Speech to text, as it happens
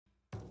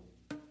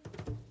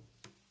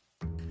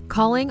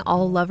Calling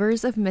all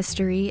lovers of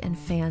mystery and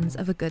fans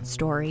of a good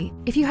story.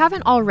 If you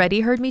haven't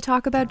already heard me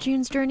talk about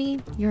June's Journey,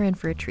 you're in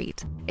for a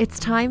treat. It's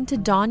time to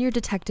don your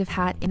detective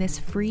hat in this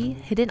free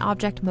hidden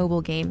object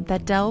mobile game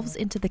that delves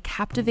into the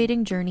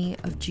captivating journey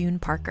of June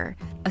Parker,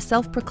 a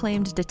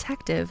self-proclaimed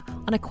detective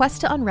on a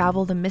quest to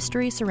unravel the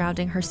mystery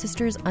surrounding her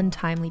sister's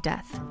untimely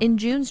death. In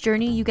June's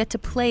Journey, you get to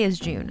play as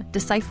June,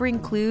 deciphering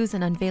clues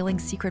and unveiling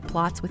secret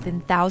plots within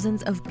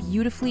thousands of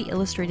beautifully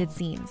illustrated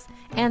scenes.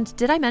 And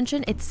did I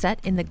mention it's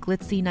set in the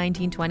glitzy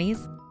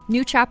 1920s?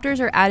 New chapters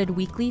are added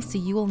weekly, so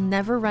you will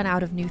never run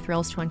out of new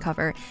thrills to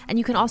uncover, and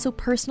you can also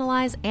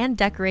personalize and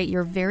decorate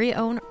your very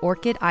own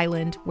Orchid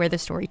Island where the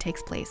story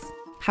takes place.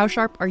 How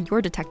sharp are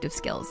your detective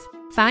skills?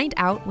 Find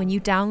out when you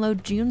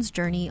download June's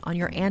Journey on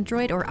your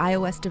Android or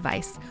iOS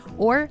device,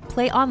 or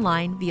play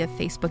online via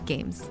Facebook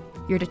Games.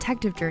 Your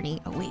detective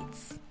journey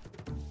awaits.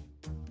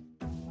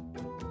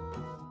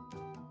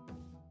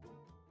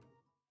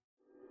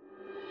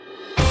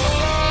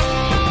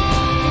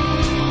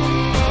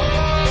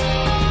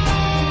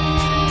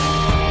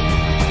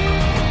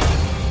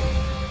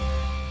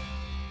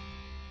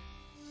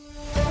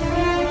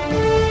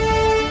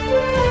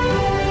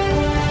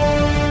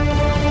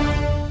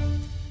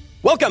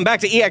 Welcome back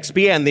to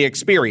EXPN The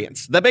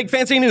Experience, the big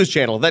fancy news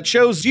channel that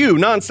shows you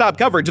non-stop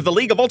coverage of the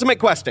League of Ultimate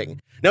Questing.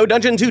 No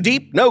dungeon too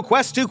deep, no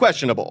quest too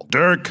questionable.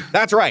 Dirk.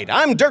 That's right,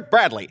 I'm Dirk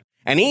Bradley,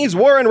 and he's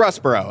Warren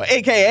Rustborough,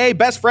 aka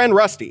Best Friend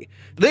Rusty.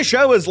 This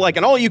show is like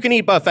an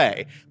all-you-can-eat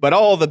buffet, but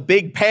all the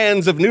big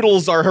pans of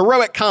noodles are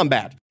heroic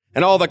combat,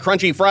 and all the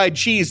crunchy fried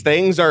cheese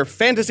things are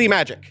fantasy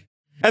magic.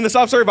 And the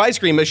soft-serve ice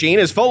cream machine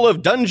is full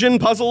of dungeon,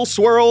 puzzle,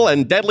 swirl,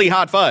 and deadly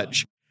hot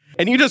fudge.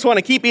 And you just want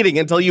to keep eating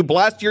until you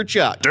blast your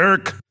chuck.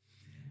 Dirk.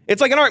 It's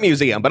like an art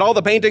museum, but all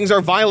the paintings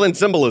are violent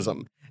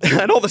symbolism.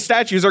 And all the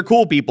statues are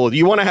cool people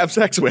you want to have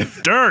sex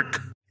with. Dirk!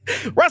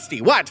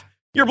 Rusty, what?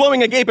 You're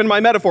blowing a gape in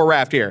my metaphor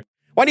raft here.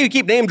 Why do you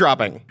keep name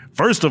dropping?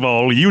 First of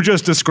all, you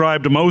just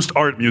described most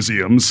art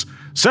museums.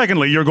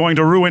 Secondly, you're going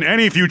to ruin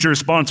any future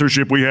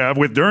sponsorship we have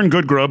with Darn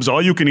Good Grub's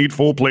all-you-can-eat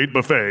full-plate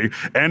buffet.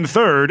 And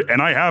third,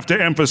 and I have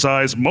to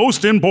emphasize,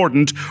 most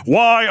important,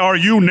 why are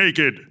you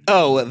naked?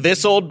 Oh,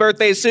 this old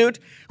birthday suit?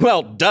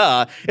 Well,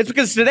 duh. It's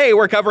because today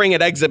we're covering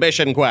an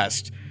exhibition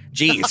quest.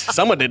 Geez,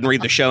 someone didn't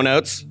read the show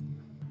notes.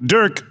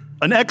 Dirk,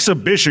 an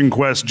exhibition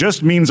quest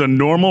just means a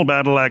normal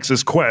Battle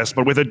Axis quest,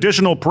 but with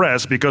additional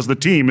press because the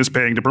team is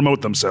paying to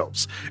promote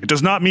themselves. It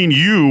does not mean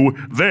you,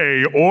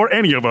 they, or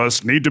any of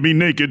us need to be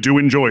naked to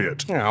enjoy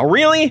it. Oh,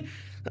 really?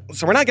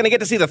 So we're not going to get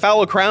to see the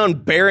fallow crown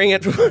bearing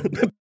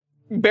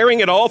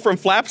it all from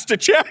flaps to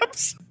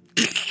chaps?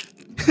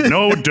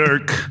 No,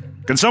 Dirk.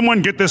 Can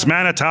someone get this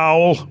man a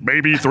towel?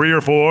 Maybe 3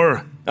 or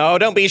 4? Oh,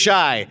 don't be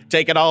shy.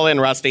 Take it all in,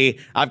 Rusty.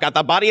 I've got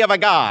the body of a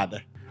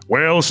god.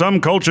 Well,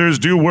 some cultures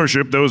do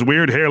worship those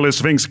weird hairless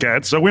sphinx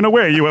cats, so in a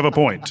way you have a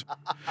point.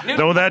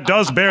 Though that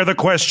does bear the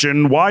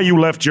question why you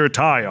left your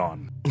tie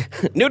on.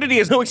 Nudity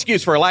is no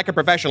excuse for a lack of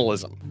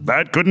professionalism.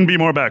 That couldn't be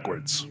more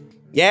backwards.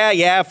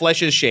 Yeah,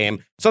 flesh is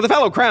shame. So the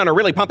fallow crown are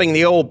really pumping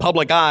the old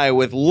public eye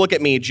with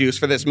look-at-me juice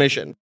for this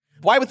mission.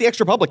 Why with the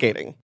extra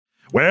publicating?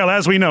 Well,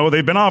 as we know,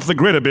 they've been off the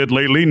grid a bit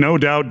lately, no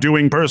doubt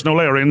doing personal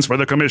errands for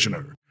the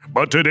commissioner.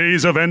 But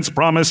today's events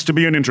promise to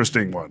be an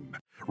interesting one.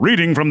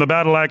 Reading from the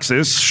Battle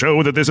Axis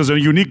show that this is a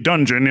unique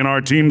dungeon in our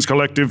team's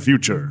collective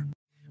future.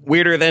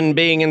 Weirder than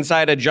being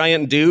inside a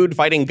giant dude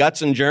fighting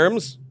guts and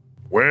germs?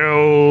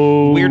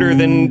 Well... Weirder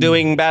than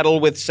doing battle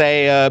with,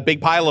 say, a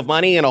big pile of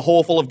money and a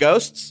hole full of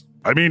ghosts?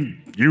 I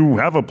mean, you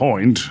have a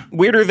point.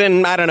 Weirder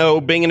than, I don't know,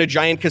 being in a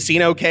giant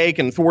casino cake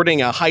and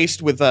thwarting a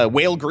heist with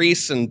whale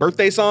grease and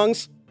birthday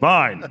songs?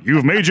 Fine,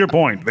 you've made your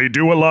point. They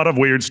do a lot of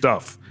weird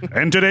stuff.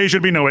 And today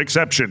should be no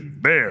exception.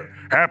 There.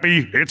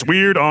 Happy, it's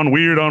weird on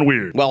weird on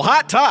weird. Well,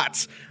 hot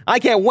tots! I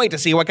can't wait to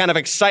see what kind of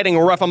exciting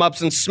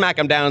rough-em-ups and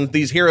smack-em-downs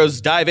these heroes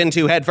dive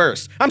into head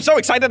first. I'm so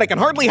excited I can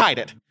hardly hide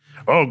it.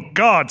 Oh,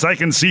 gods, I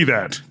can see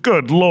that.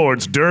 Good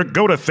lords, Dirk,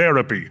 go to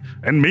therapy.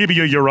 And maybe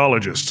a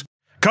urologist.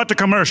 Cut to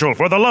commercial.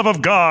 For the love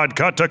of God,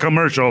 cut to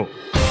commercial.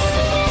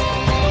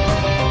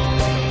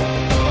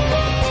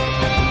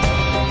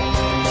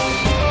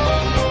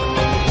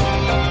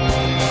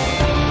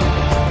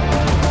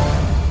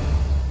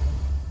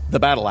 The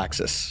Battle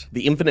Axis,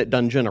 the infinite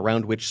dungeon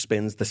around which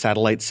spins the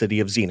satellite city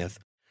of Zenith,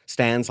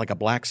 stands like a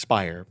black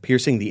spire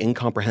piercing the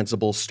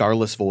incomprehensible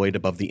starless void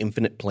above the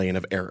infinite plane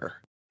of error.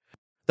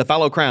 The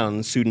fallow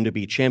crown,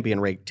 soon-to-be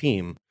champion-ranked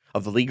team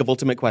of the League of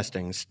Ultimate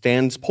Questing,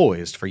 stands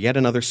poised for yet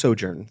another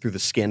sojourn through the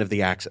skin of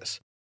the Axis.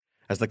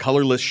 As the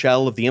colorless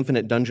shell of the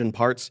infinite dungeon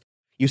parts,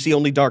 you see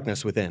only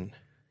darkness within.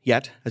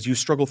 Yet, as you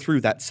struggle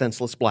through that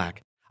senseless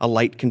black, a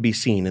light can be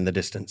seen in the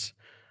distance.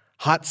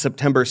 Hot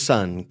September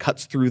sun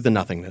cuts through the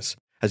nothingness,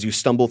 as you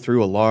stumble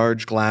through a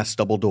large glass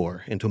double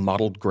door into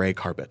mottled gray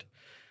carpet.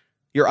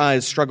 Your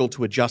eyes struggle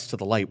to adjust to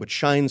the light which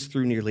shines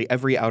through nearly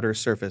every outer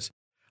surface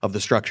of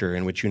the structure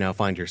in which you now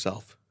find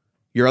yourself.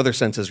 Your other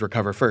senses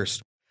recover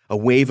first. A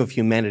wave of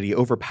humanity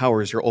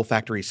overpowers your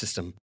olfactory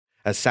system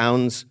as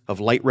sounds of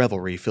light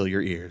revelry fill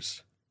your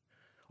ears.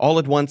 All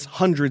at once,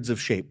 hundreds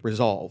of shape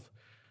resolve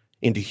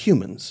into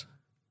humans.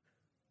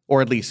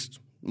 Or at least,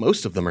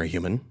 most of them are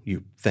human,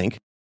 you think.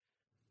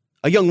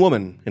 A young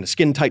woman in a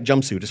skin-tight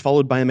jumpsuit is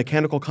followed by a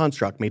mechanical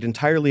construct made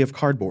entirely of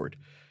cardboard.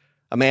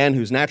 A man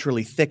whose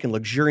naturally thick and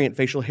luxuriant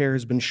facial hair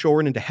has been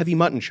shorn into heavy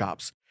mutton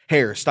chops,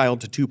 hair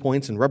styled to 2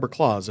 points and rubber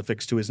claws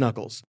affixed to his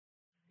knuckles.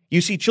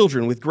 You see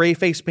children with gray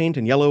face paint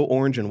and yellow,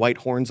 orange, and white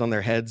horns on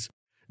their heads,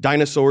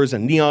 dinosaurs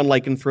and neon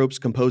lycanthropes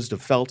composed of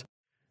felt.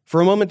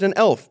 For a moment, an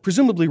elf,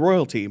 presumably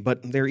royalty,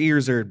 but their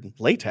ears are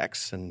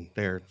latex and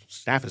their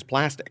staff is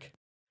plastic.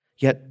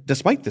 Yet,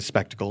 despite this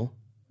spectacle,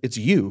 it's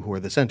you who are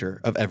the center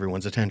of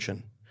everyone's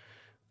attention.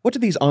 What do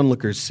these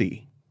onlookers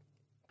see?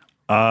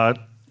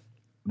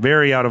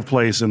 Very out of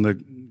place in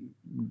the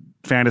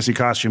fantasy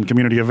costume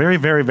community, a very,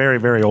 very, very,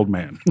 very old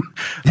man.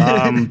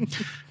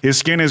 His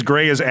skin is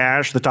gray as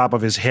ash. The top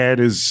of his head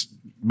is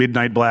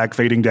midnight black,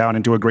 fading down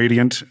into a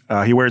gradient.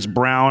 He wears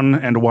brown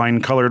and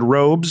wine-colored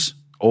robes,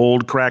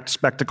 old cracked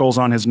spectacles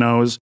on his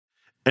nose,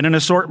 and an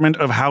assortment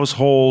of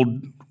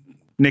household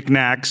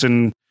knickknacks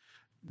and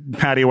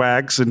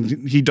paddywhacks,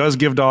 and he does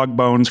give dog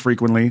bones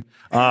frequently.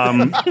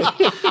 Hang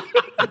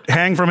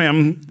from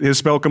him, his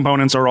spell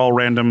components are all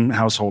random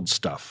household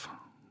stuff.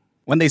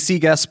 When they see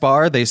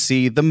Gaspar, they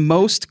see the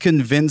most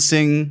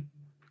convincing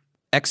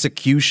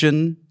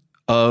execution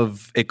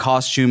of a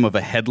costume of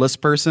a headless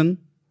person,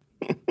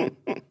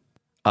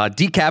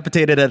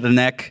 decapitated at the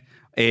neck,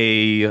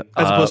 as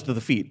opposed to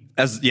the feet.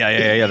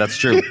 Yeah, that's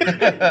true.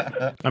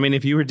 I mean,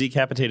 if you were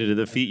decapitated at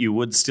the feet, you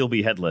would still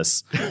be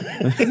headless.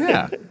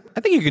 Yeah. I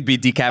think you could be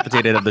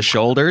decapitated at the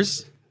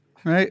shoulders,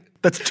 right?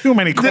 That's too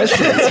many questions.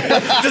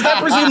 Does that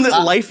presume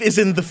that life is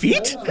in the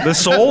feet? The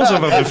soles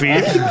of the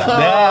feet.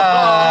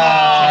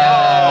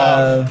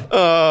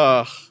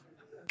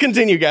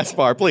 Continue,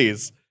 Gaspar,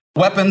 please.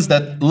 Weapons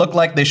that look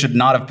like they should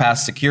not have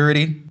passed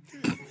security.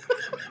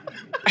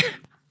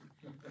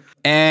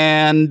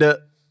 And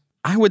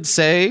I would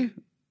say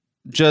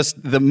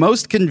just the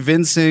most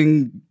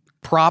convincing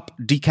prop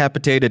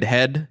decapitated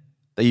head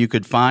that you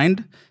could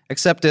find,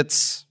 except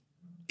it's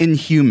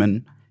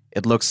inhuman.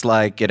 It looks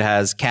like it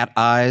has cat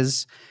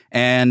eyes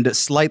and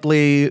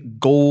slightly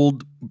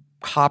gold,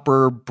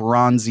 copper,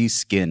 bronzy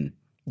skin.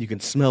 You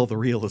can smell the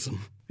realism.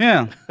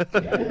 Yeah.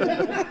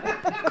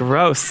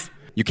 Gross.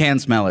 You can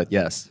smell it,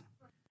 yes.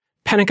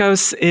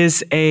 Pentecost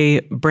is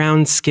a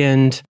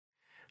brown-skinned,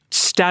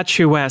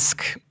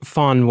 statuesque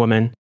fawn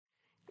woman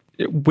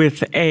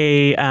with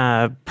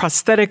a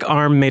prosthetic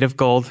arm made of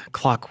gold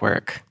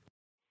clockwork.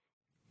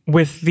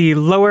 With the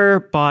lower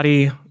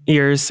body,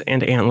 ears,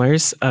 and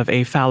antlers of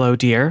a fallow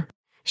deer,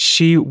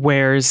 she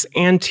wears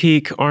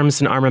antique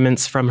arms and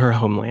armaments from her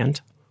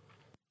homeland.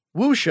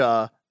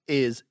 Wusha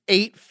is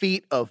 8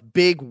 feet of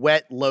big,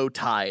 wet, low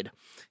tide.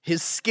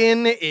 His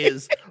skin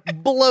is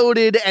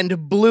bloated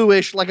and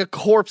bluish like a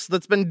corpse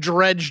that's been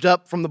dredged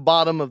up from the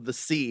bottom of the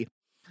sea.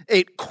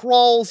 It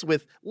crawls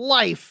with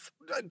life,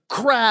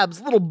 crabs,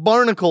 little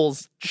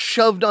barnacles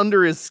shoved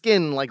under his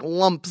skin like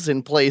lumps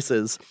in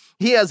places.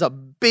 He has a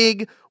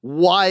big,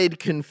 wide,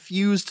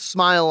 confused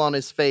smile on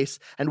his face,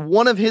 and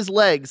one of his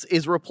legs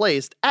is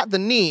replaced at the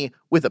knee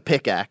with a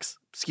pickaxe.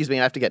 Excuse me,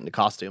 I have to get into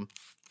costume.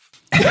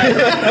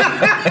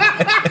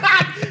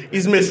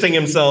 He's misting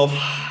himself.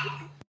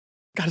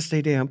 Gotta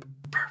stay damp.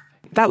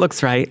 That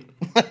looks right.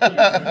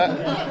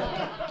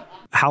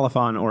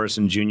 Halifon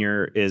Orison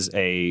Jr. is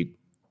a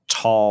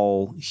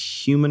tall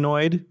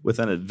humanoid with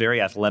a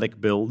very athletic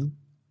build.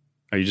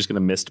 Are you just going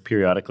to mist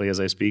periodically as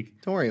I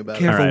speak? Don't worry about it.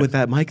 Careful right. with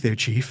that mic there,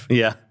 Chief.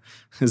 Yeah.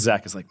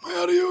 Zach is like, my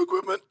audio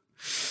equipment.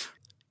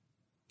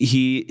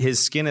 His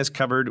skin is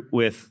covered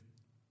with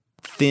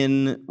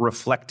thin,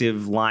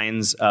 reflective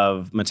lines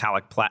of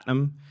metallic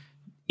platinum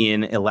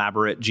in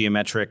elaborate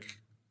geometric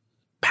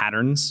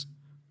patterns.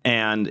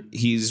 And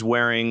he's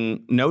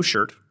wearing no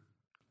shirt.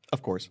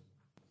 Of course.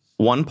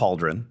 One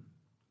pauldron,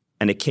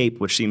 and a cape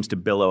which seems to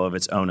billow of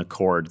its own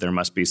accord. There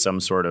must be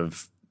some sort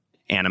of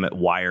animate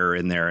wire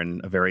in there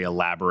and a very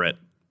elaborate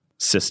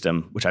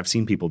system, which I've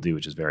seen people do,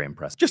 which is very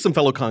impressive. Just some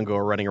fellow Congo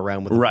are running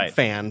around with a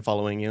fan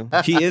following you.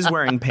 He is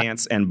wearing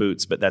pants and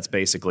boots, but that's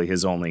basically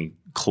his only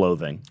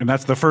clothing. And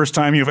that's the first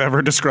time you've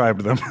ever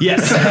described them.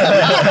 Yes.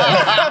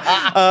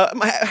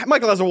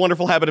 Michael has a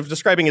wonderful habit of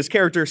describing his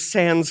character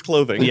sans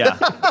clothing. Yeah.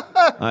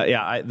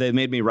 They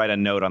made me write a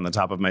note on the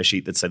top of my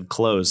sheet that said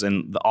clothes.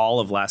 And all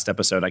of last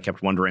episode, I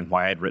kept wondering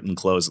why I'd written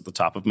clothes at the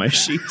top of my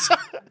sheet.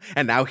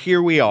 And now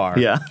here we are.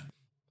 Yeah.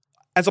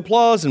 As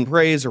applause and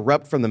praise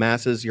erupt from the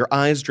masses, your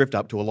eyes drift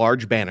up to a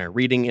large banner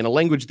reading in a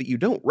language that you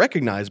don't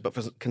recognize but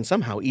can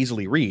somehow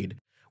easily read.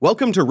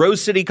 Welcome to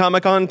Rose City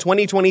Comic-Con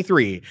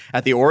 2023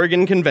 at the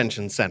Oregon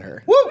Convention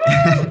Center. Woo!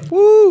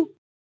 Woo!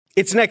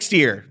 It's next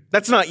year.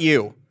 That's not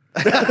you.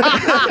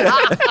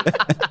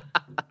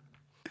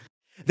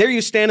 There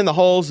you stand in the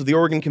halls of the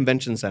Oregon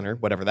Convention Center,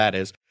 whatever that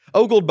is,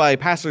 ogled by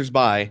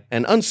passers-by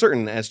and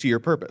uncertain as to your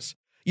purpose.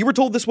 You were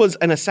told this was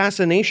an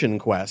assassination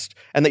quest,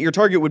 and that your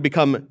target would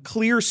become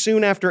clear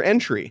soon after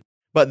entry.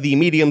 But the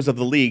mediums of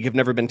the League have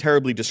never been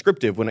terribly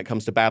descriptive when it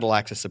comes to battle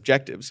axis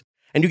objectives.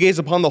 And you gaze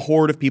upon the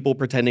horde of people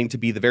pretending to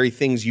be the very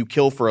things you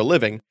kill for a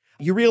living.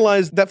 You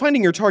realize that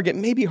finding your target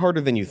may be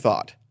harder than you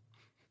thought.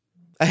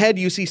 Ahead,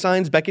 you see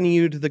signs beckoning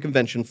you to the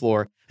convention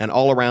floor, and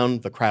all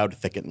around, the crowd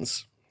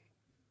thickens.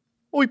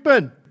 Oi,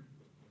 Ben,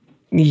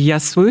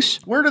 Yes, Swoosh?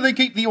 where do they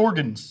keep the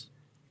organs?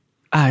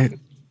 I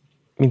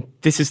mean,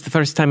 this is the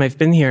first time I've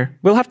been here.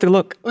 We'll have to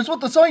look. That's what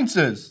the sign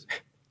says.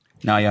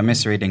 No, you're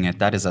misreading it.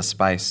 That is a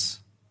spice.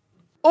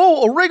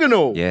 Oh,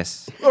 oregano.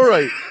 Yes. All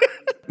right.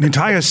 An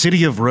entire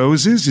city of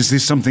roses? Is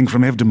this something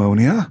from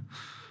Evdaimonia?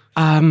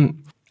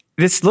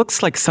 This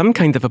looks like some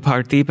kind of a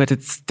party, but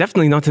it's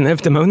definitely not an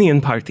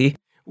Evdaimonian party.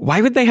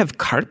 Why would they have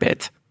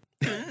carpet?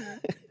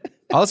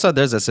 Also,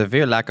 there's a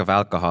severe lack of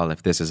alcohol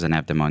if this is an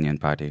Evdaimonian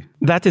party.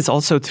 That is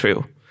also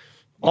true.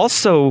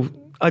 Also,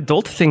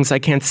 adult things I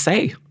can't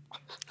say.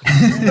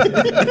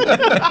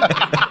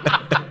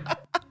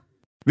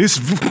 This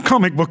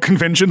comic book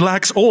convention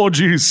lacks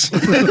orgies.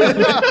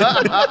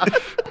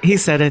 He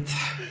said it.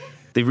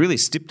 They really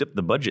stepped up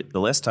the budget. The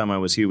last time I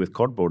was here with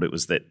Cardboard, it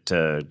was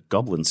that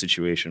goblin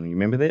situation. You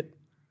remember that?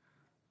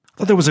 I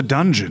thought there was a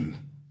dungeon.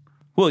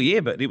 Well, yeah,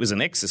 but it was an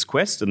Exus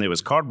quest, and there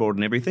was Cardboard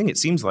and everything. It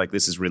seems like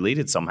this is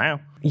related somehow.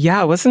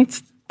 Yeah,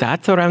 wasn't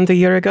that around a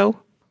year ago?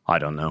 I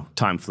don't know.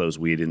 Time flows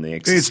weird in the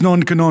Exus. It's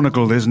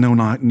non-canonical. There's no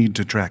need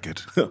to track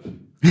it.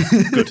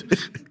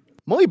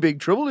 My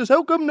big trouble is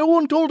how come no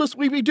one told us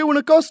we'd be doing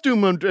a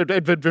costume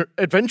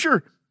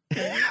adventure?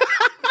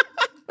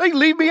 They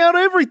leave me out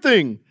of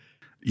everything.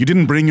 You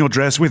didn't bring your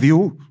dress with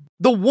you?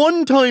 The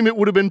one time it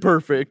would have been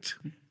perfect.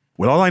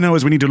 Well, all I know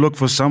is we need to look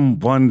for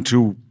someone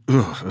to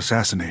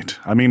assassinate.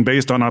 I mean,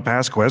 based on our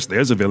past quest,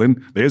 there's a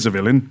villain, there's a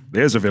villain,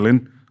 there's a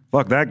villain.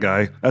 Fuck that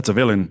guy. That's a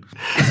villain.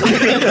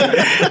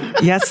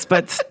 Yes,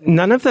 but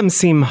none of them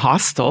seem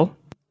hostile.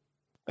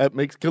 That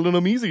makes killing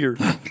them easier.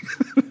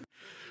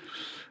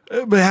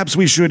 Perhaps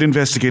we should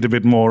investigate a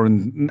bit more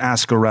and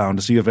ask around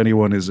to see if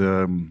anyone is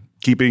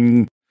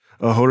keeping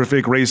a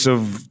horrific race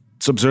of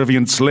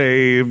subservient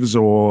slaves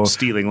or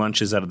Stealing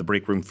lunches out of the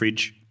break room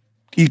fridge.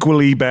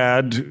 equally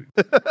bad.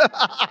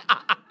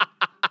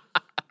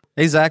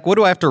 Hey, Zach, what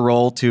do I have to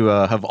roll to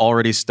have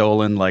already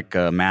stolen like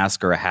a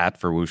mask or a hat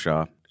for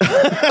Wusha?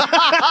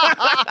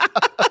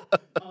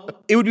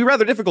 It would be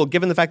rather difficult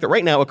given the fact that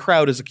right now a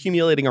crowd is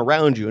accumulating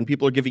around you and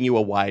people are giving you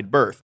a wide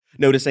berth.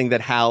 Noticing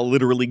that Hal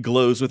literally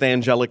glows with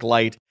angelic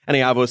light, and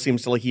Iavo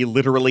seems to like he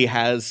literally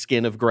has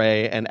skin of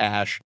gray and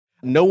ash.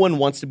 No one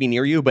wants to be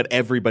near you, but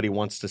everybody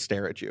wants to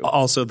stare at you.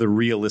 Also, the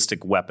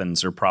realistic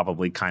weapons are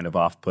probably kind of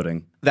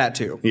off-putting. That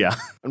too. Yeah.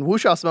 And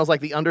Wusha smells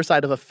like the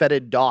underside of a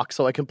fetid dock,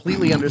 so I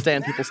completely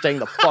understand people staying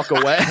the fuck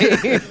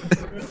away.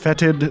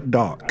 Fetid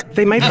dock.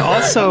 They might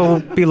also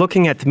be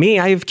looking at me.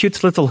 I have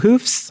cute little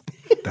hoofs.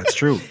 That's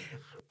true.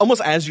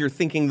 Almost as you're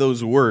thinking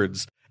those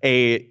words,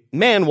 a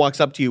man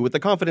walks up to you with the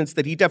confidence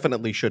that he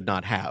definitely should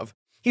not have.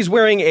 He's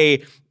wearing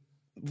a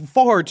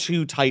far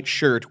too tight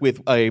shirt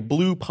with a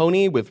blue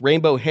pony with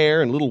rainbow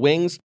hair and little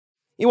wings.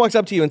 He walks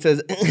up to you and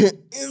says,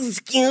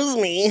 "Excuse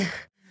me,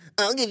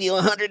 I'll give you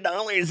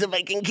 $100 if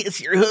I can kiss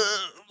your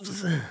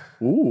hooves."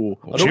 Ooh.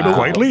 Chip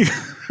quietly.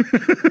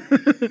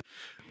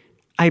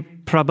 I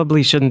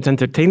probably shouldn't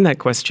entertain that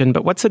question,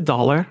 but what's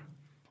 $1?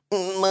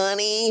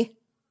 Money?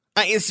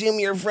 I assume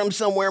you're from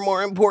somewhere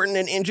more important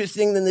and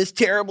interesting than this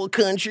terrible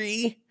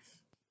country.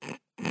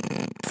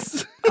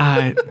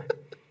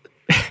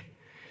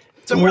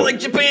 Somewhere like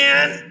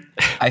Japan.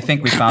 I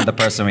think we found the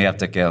person we have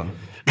to kill.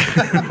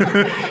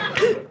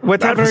 That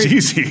Whatever, was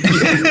easy.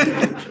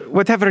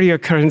 whatever your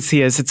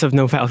currency is, it's of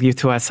no value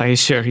to us, I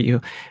assure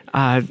you.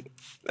 Have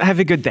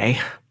a good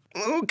day.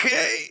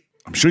 Okay.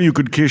 I'm sure you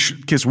could kiss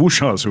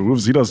Wusha's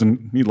hooves. He likes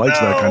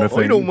that kind of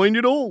thing. I don't mind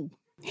at all.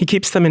 He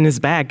keeps them in his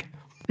bag.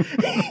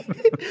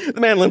 The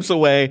man limps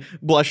away,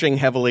 blushing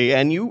heavily,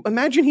 and you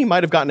imagine he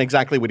might have gotten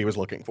exactly what he was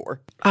looking for.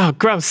 Oh,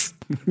 gross.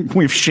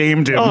 We've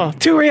shamed him. Oh,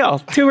 too real.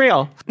 Too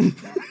real.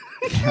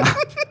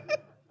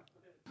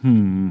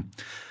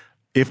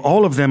 If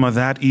all of them are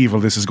that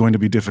evil, this is going to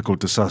be difficult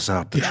to suss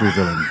out the true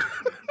villain.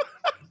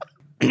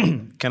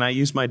 Can I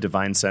use my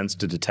divine sense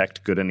to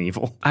detect good and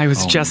evil? I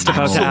was just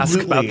about to ask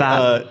about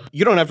that.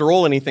 You don't have to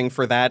roll anything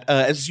for that.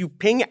 As you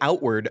ping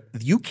outward,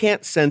 you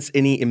can't sense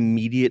any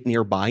immediate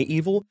nearby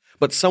evil,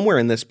 but somewhere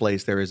in this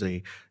place there is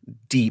a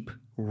deep,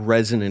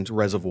 resonant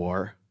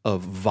reservoir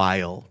of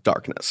vile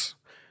darkness.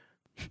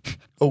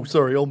 Oh,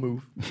 sorry, I'll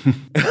move.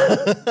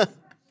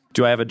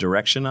 Do I have a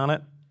direction on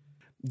it?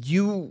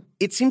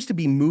 It seems to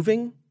be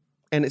moving,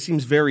 and it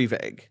seems very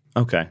vague.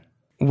 Okay.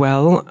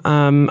 Well,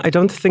 I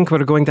don't think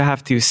we're going to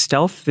have to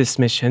stealth this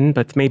mission,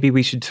 but maybe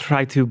we should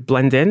try to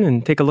blend in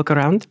and take a look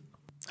around.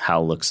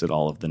 Hal looks at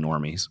all of the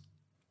normies.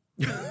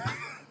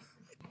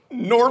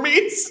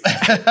 Normies?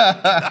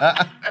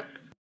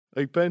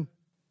 Hey, Ben.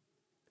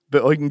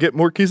 Bet I can get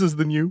more kisses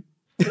than you.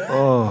 It's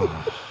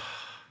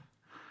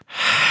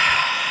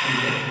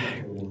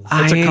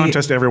a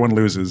contest everyone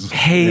loses.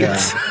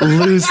 Hate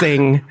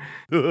losing,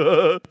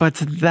 but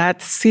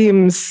that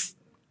seems...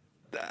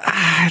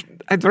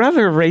 I'd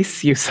rather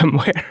race you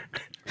somewhere.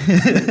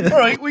 All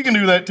right, we can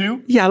do that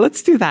too. Yeah,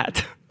 let's do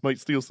that. Might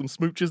steal some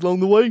smooches along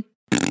the way.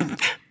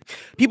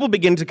 People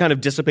begin to kind of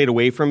dissipate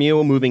away from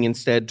you, moving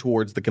instead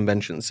towards the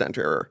convention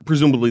center,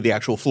 presumably the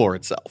actual floor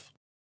itself.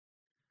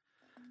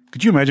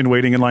 Could you imagine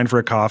waiting in line for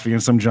a coffee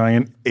and some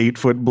giant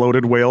 8-foot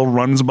bloated whale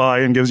runs by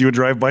and gives you a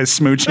drive-by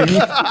smooching?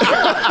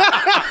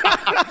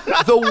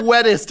 The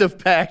wettest of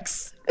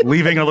pecks.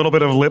 Leaving a little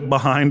bit of lip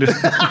behind.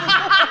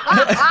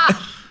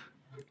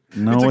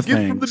 No, It's a thanks.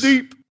 gift from the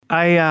deep.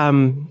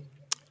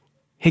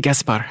 Hey,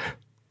 Gaspar.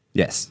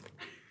 Yes.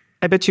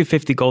 I bet you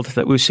 50 gold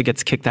that Usha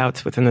gets kicked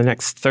out within the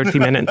next 30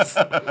 minutes.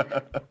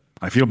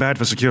 I feel bad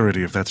for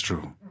security if that's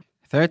true.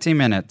 30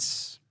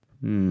 minutes.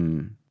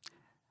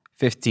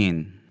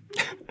 15.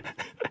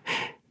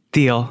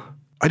 Deal.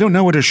 I don't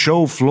know what a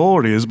show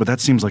floor is, but that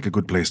seems like a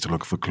good place to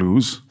look for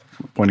clues.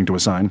 Pointing to a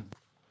sign.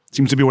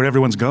 Seems to be where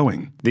everyone's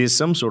going. There's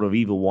some sort of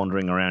evil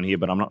wandering around here,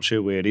 but I'm not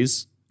sure where it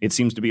is. It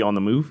seems to be on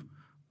the move.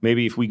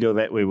 Maybe if we go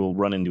that way, we'll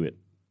run into it.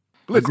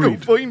 Let's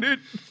Agreed. go find it.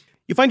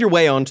 You find your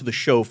way onto the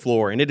show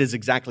floor, and it is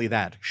exactly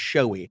that,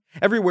 showy.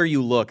 Everywhere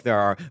you look, there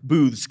are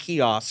booths,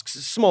 kiosks,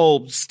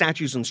 small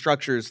statues and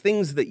structures,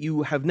 things that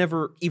you have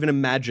never even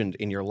imagined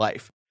in your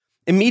life.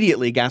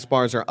 Immediately,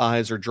 Gaspar's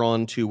eyes are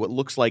drawn to what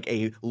looks like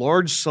a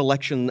large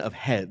selection of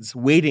heads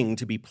waiting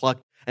to be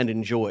plucked and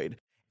enjoyed.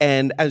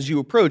 And as you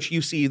approach,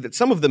 you see that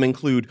some of them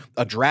include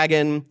a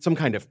dragon, some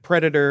kind of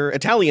predator,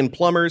 Italian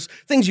plumbers,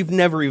 things you've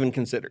never even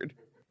considered.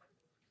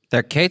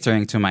 They're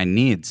catering to my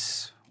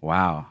needs.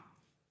 Wow.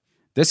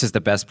 This is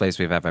the best place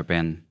we've ever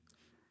been.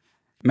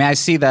 May I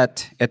see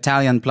that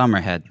Italian plumber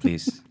head,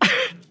 please?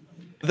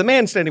 The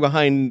man standing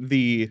behind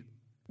the,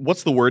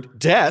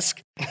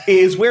 desk,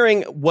 is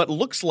wearing what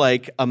looks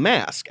like a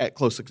mask at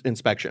close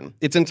inspection.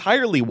 It's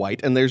entirely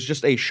white, and there's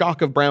just a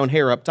shock of brown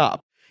hair up top.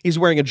 He's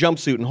wearing a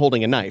jumpsuit and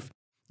holding a knife.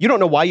 You don't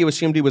know why you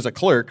assumed he was a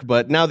clerk,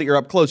 but now that you're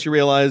up close, you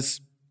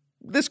realize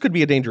this could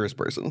be a dangerous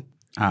person.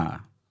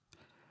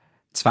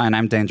 It's fine.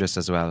 I'm dangerous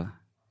as well.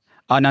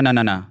 Oh,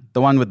 no. The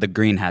one with the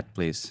green hat,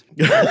 please.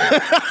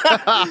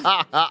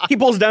 He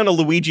pulls down a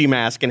Luigi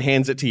mask and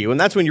hands it to you, and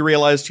that's when you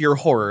realize to your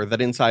horror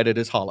that inside it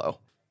is hollow.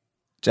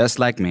 Just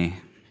like me.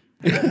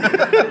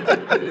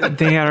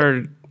 They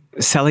are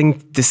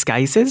selling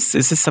disguises?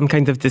 Is this some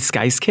kind of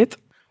disguise kit?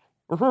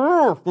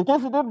 What's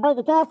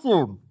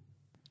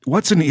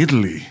in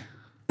Italy?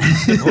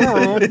 It's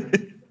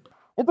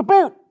a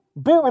boot.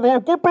 Boot with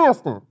a get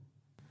past it.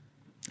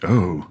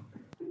 Oh.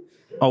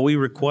 Are we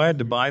required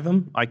to buy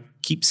them? I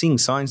keep seeing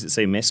signs that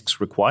say masks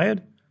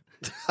required.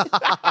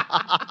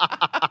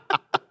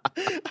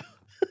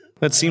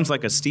 That seems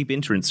like a steep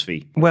entrance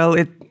fee. Well,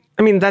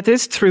 that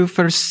is true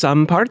for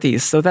some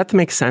parties, so that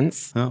makes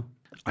sense. Oh.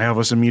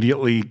 Iavos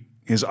immediately,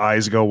 his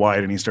eyes go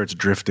wide and he starts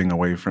drifting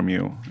away from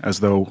you,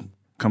 as though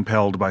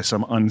compelled by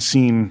some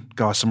unseen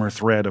gossamer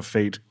thread of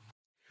fate.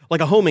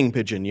 Like a homing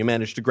pigeon, you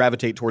manage to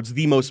gravitate towards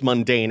the most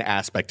mundane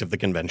aspect of the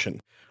convention,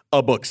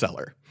 a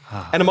bookseller.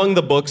 And among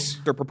the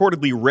books are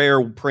purportedly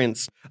rare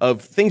prints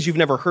of things you've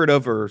never heard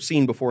of or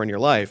seen before in your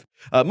life.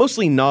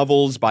 Mostly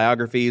novels,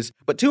 biographies,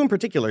 but two in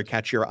particular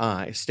catch your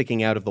eye,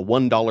 sticking out of the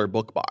 $1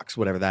 book box,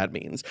 whatever that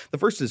means. The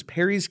first is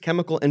Perry's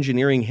Chemical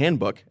Engineering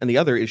Handbook, and the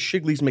other is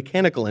Shigley's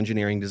Mechanical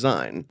Engineering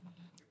Design.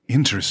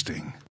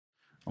 Interesting.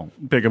 I'll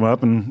pick him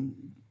up and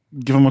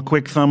give him a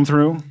quick thumb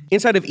through.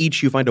 Inside of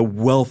each, you find a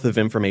wealth of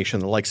information,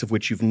 the likes of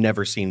which you've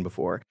never seen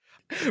before.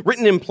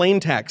 Written in plain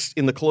text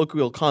in the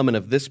colloquial common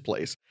of this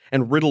place,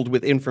 and riddled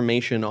with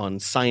information on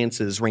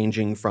sciences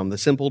ranging from the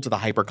simple to the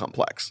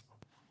hyper-complex.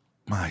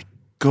 My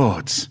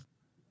gods.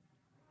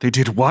 They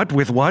did what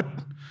with what?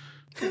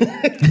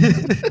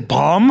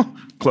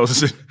 Bomb?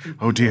 Closes it.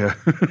 Oh dear.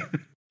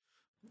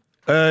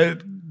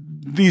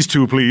 These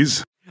two,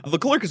 please. The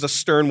clerk is a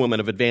stern woman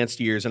of advanced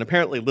years and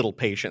apparently little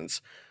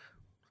patience.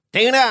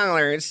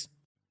 $2.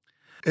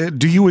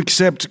 Do you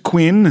accept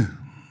Quinn?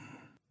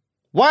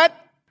 What?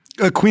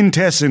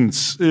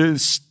 Quintessence.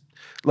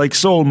 Like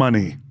soul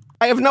money.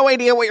 I have no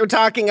idea what you're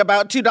talking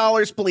about.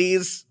 $2,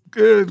 please.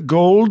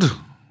 Gold?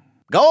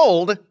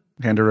 Gold?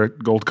 Hand her a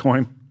gold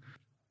coin.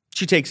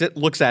 She takes it,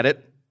 looks at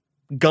it,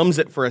 gums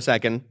it for a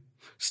second,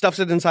 stuffs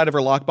it inside of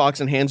her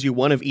lockbox, and hands you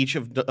one of each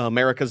of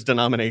America's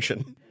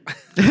denomination.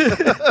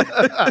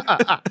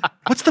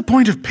 What's the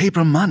point of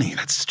paper money?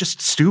 That's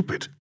just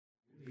stupid.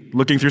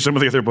 Looking through some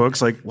of the other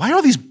books, like, why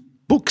are these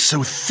books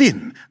so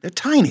thin? They're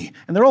tiny,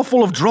 and they're all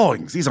full of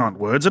drawings. These aren't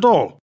words at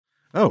all.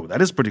 Oh,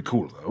 that is pretty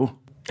cool, though.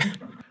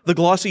 The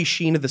glossy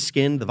sheen of the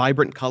skin, the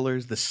vibrant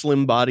colors, the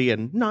slim body,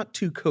 and not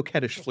too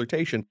coquettish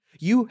flirtation.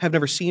 You have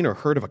never seen or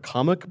heard of a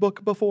comic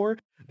book before,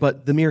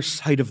 but the mere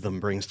sight of them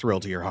brings thrill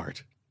to your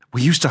heart.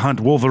 We used to hunt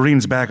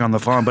wolverines back on the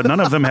farm, but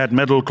none of them had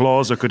metal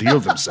claws or could heal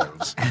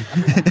themselves.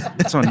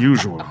 It's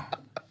unusual.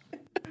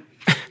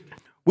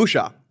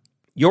 Wusha,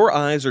 your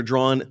eyes are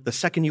drawn the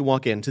second you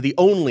walk in to the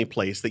only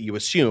place that you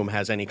assume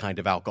has any kind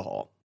of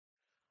alcohol.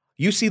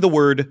 You see the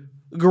word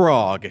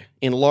grog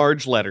in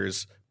large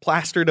letters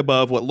plastered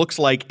above what looks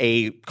like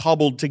a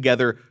cobbled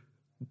together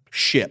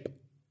ship.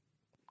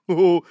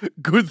 Oh,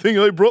 good thing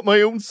I brought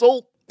my own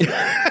salt.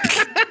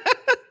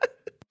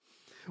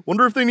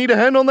 Wonder if they need a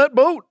hand on that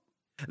boat.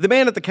 The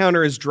man at the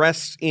counter is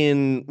dressed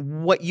in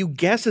what you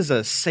guess is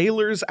a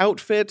sailor's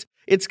outfit.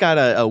 It's got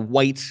a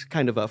white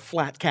kind of a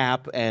flat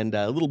cap and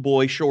little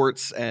boy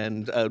shorts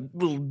and a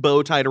little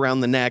bow tied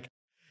around the neck.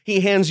 He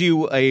hands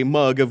you a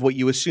mug of what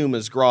you assume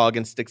is grog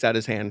and sticks out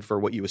his hand for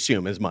what you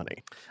assume is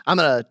money. I'm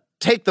going to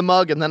take the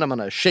mug and then I'm going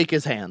to shake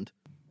his hand.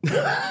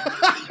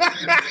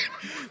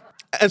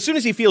 As soon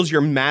as he feels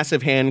your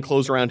massive hand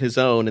close around his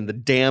own and the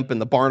damp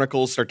and the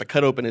barnacles start to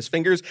cut open his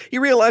fingers, he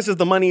realizes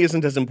the money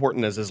isn't as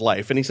important as his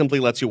life, and he simply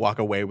lets you walk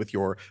away with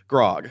your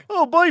grog.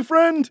 Oh, bye,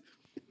 friend.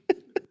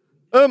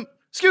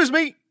 Excuse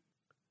me.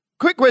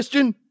 Quick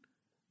question.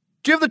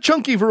 Do you have the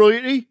chunky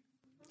variety?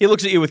 He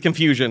looks at you with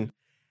confusion,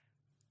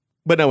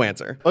 but no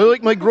answer. I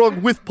like my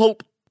grog with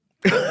pulp.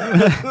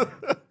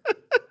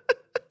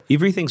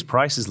 Everything's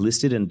price is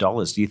listed in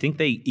dollars. Do you think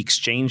they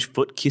exchange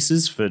foot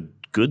kisses for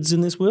goods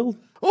in this world?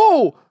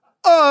 Oh,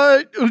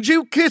 would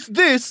you kiss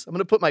this? I'm going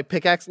to put my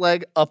pickaxe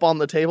leg up on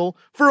the table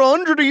for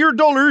 $100 of your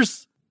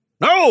dollars.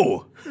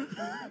 No!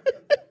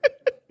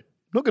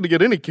 Not going to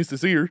get any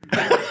kisses here.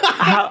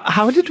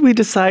 How did we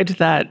decide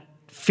that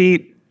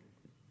feet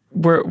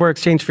were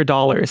exchanged for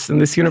dollars in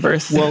this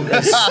universe? Well,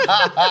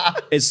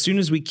 as soon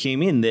as we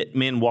came in, that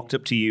man walked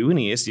up to you and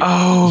he asked if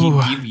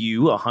he'd give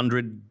you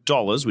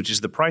 $100, which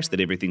is the price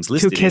that everything's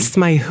listed To kiss in,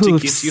 my to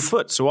hoofs. kiss your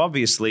foot. So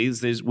obviously,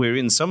 we're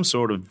in some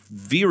sort of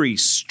very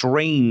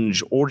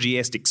strange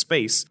orgiastic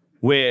space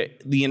where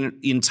the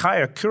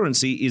entire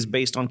currency is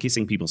based on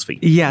kissing people's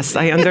feet. Yes,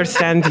 I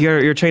understand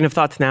your train of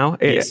thought now.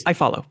 Yes. I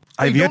follow.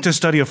 I've yet to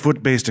study a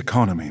foot-based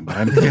economy, but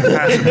I'm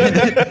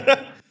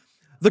fascinated.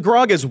 The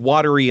grog is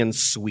watery and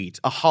sweet,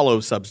 a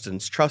hollow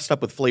substance trussed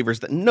up with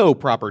flavors that no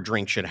proper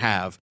drink should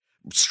have.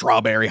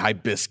 Strawberry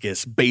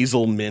hibiscus,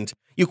 basil mint.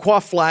 You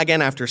quaff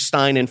flagon after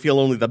stein and feel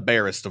only the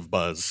barest of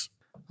buzz.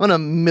 I'm going to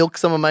milk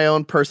some of my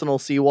own personal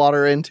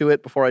seawater into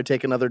it before I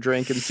take another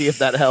drink and see if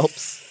that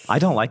helps. I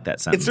don't like that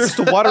It sentence. serves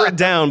to water it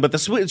down, but the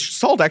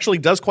salt actually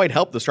does quite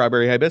help the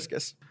strawberry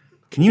hibiscus.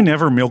 Can you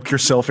never milk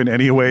yourself in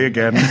any way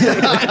again?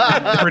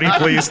 Pretty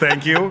please,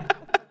 thank you.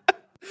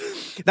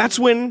 That's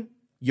when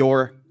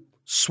your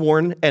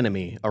sworn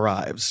enemy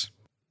arrives.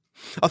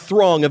 A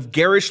throng of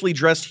garishly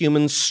dressed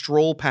humans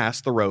stroll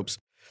past the ropes,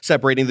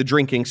 separating the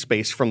drinking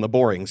space from the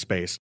boring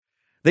space.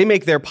 They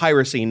make their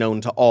piracy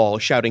known to all,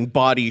 shouting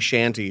bawdy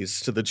shanties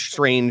to the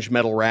strange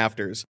metal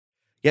rafters.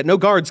 Yet no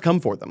guards come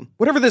for them.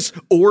 Whatever this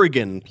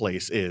Oregon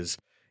place is,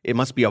 it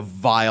must be a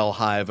vile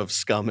hive of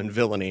scum and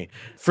villainy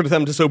for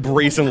them to so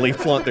brazenly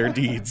flaunt their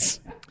deeds.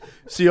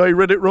 See, I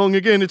read it wrong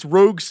again. It's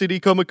Rogue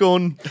City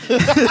Comic-Con.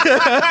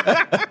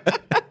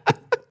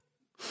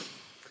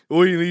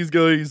 Oi, these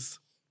guys.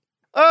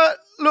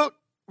 Look,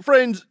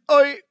 friends,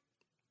 I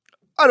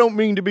don't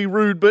mean to be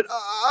rude, but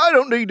I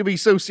don't need to be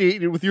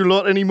associated with your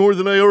lot any more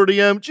than I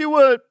already am. Do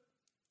you,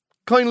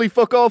 kindly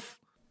fuck off?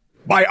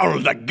 By all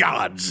the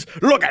gods,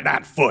 look at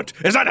that foot.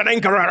 Is that an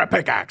anchor or a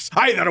pickaxe?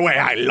 Either way,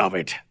 I love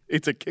it.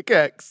 It's a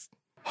kickaxe.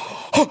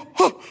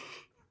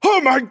 Oh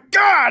my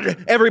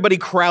God! Everybody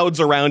crowds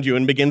around you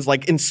and begins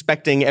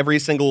inspecting every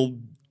single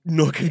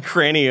nook and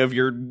cranny of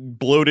your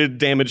bloated,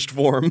 damaged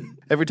form.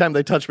 Every time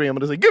they touch me, I'm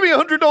going to say, give me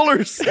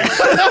 $100.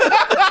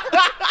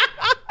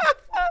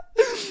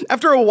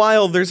 After a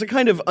while, there's a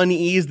kind of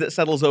unease that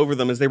settles over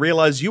them as they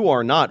realize you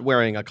are not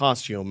wearing a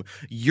costume.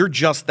 You're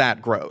just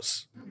that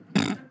gross.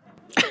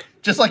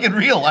 Just like in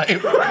real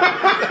life.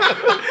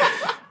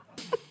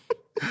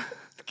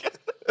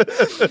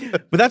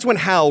 But that's when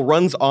Hal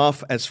runs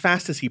off as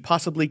fast as he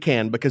possibly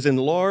can, because in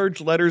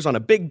large letters on a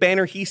big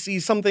banner, he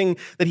sees something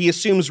that he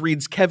assumes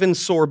reads Kevin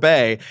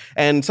Sorbet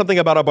and something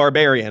about a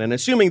barbarian. And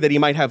assuming that he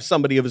might have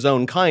somebody of his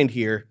own kind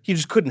here, he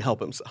just couldn't help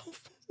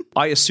himself.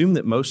 I assume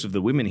that most of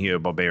the women here are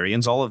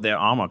barbarians. All of their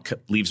armor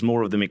leaves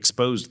more of them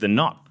exposed than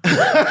not.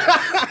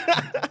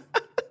 I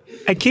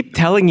keep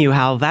telling you,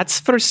 Hal, that's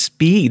for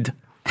speed.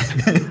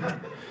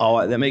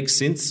 Oh, that makes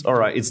sense. All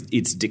right,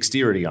 it's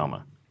dexterity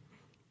armor.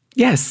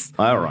 Yes.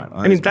 All right.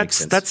 I mean,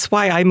 that's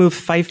why I move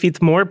 5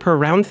 feet more per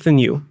round than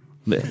you.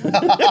 The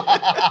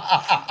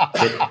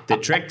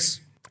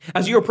tricks.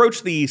 As you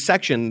approach the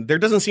section, there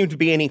doesn't seem to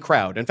be any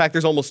crowd. In fact,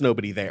 there's almost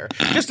nobody there.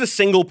 Just a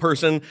single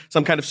person,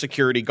 some kind of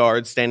security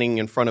guard standing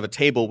in front of a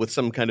table with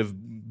some kind of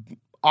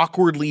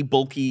awkwardly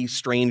bulky,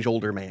 strange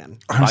older man.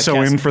 I'm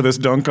so in for this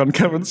dunk on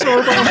Kevin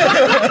Sorbo.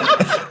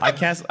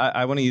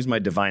 I want to use my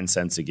divine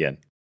sense again.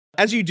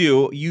 As you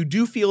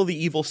do feel the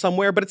evil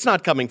somewhere, but it's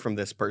not coming from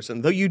this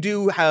person, though you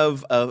do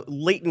have a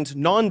latent,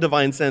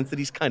 non-divine sense that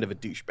he's kind of a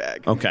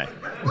douchebag. Okay.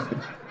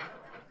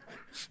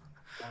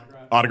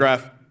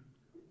 Autograph?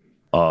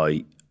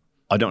 I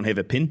don't have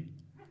a pin.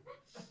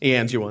 He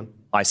hands you one.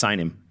 I sign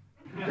him.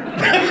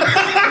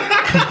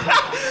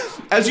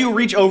 As you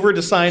reach over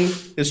to sign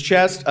his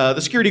chest, the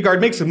security guard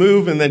makes a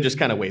move and then just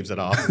kind of waves it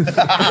off.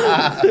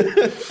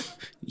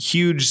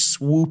 Huge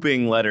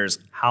swooping letters,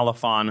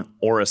 Halifon,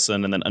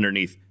 Orison, and then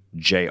underneath,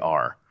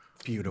 J.R.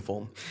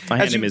 Beautiful. I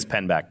hand him his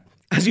pen back.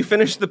 As you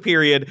finish the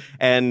period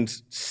and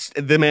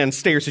the man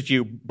stares at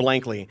you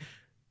blankly,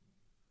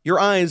 your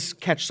eyes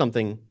catch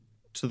something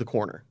to the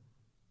corner.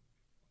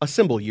 A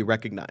symbol you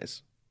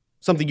recognize.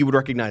 Something you would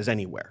recognize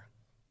anywhere.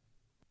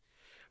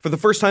 For the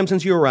first time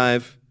since you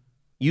arrive,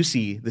 you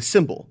see the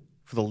symbol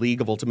for the League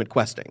of Ultimate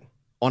Questing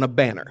on a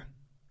banner.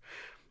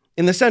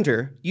 In the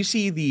center, you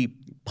see the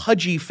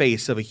pudgy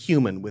face of a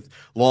human with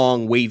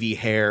long, wavy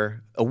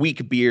hair, a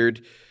weak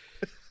beard,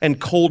 and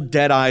cold,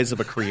 dead eyes of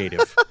a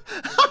creative.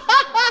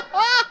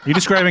 Are you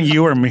describing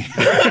you or me?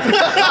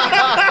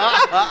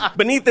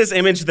 Beneath this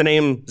image, the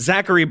name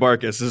Zachary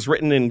Barkus is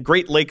written in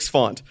Great Lakes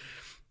font.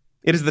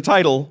 It is the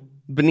title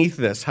beneath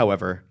this,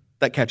 however,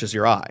 that catches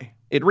your eye.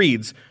 It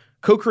reads,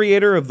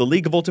 co-creator of the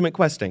League of Ultimate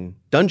Questing,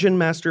 Dungeon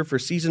Master for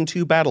Season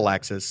 2 Battle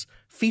Axis,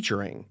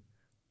 featuring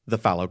the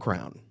Fallow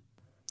Crown.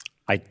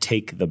 I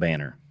take the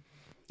banner.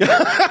 The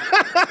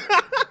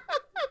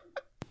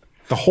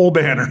whole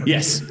banner?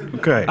 Yes.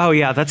 Okay. Oh,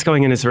 yeah, that's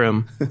going in his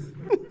room.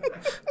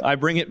 I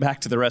bring it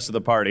back to the rest of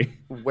the party.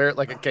 Wear it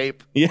like a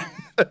cape. Yeah.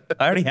 I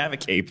already have a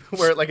cape.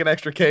 Wear it like an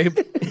extra cape.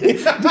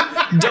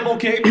 Double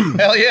cape.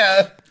 Hell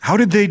yeah. How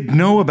did they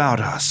know about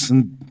us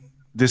in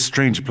this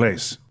strange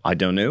place? I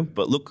don't know,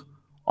 but look,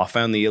 I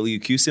found the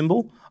LUQ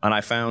symbol, and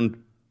I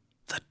found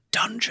the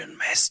Dungeon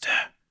Master.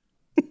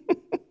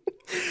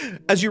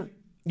 As you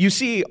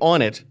see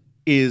on it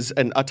is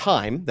a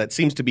time that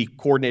seems to be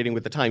coordinating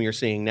with the time you're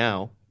seeing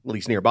now, at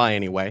least nearby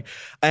anyway,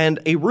 and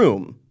a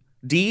room,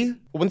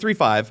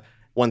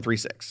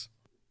 D135136.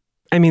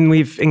 I mean,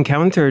 we've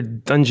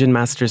encountered dungeon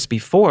masters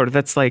before.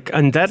 That's like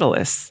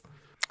Undaedalus.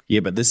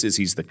 Yeah, but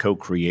he's the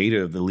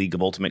co-creator of the League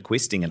of Ultimate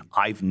Questing, and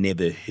I've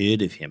never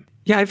heard of him.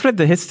 Yeah, I've read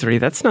the history.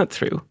 That's not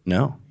true.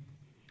 No.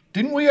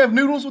 Didn't we have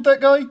noodles with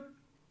that guy?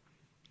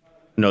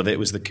 No, that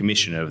was the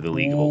commissioner of the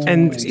League of Ultimate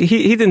And Questing.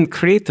 he didn't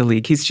create the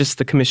League. He's just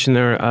the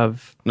commissioner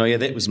of... No, yeah,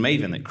 that was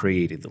Maven that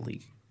created the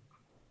League.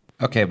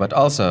 Okay, but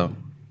also,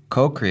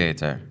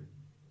 co-creator.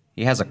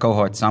 He has a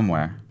cohort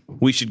somewhere.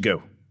 We should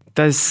go.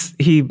 Does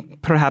he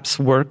perhaps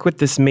work with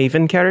this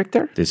Maven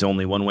character? There's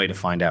only one way to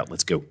find out.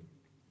 Let's go.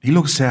 He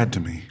looks sad to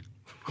me.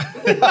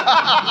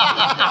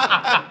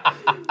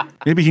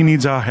 Maybe he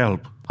needs our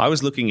help. I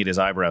was looking at his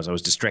eyebrows. I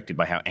was distracted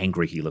by how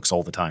angry he looks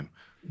all the time.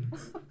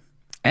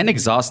 And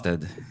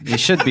exhausted. He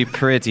should be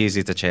pretty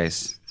easy to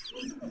chase.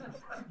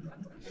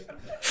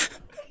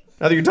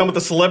 Now that you're done with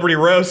the celebrity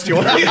roast, you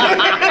want to...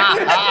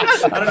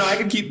 I don't know. I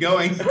can keep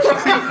going.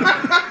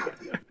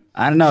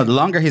 I don't know, the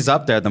longer he's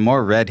up there, the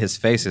more red his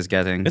face is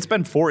getting. It's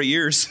been 4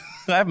 years.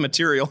 I have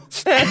material.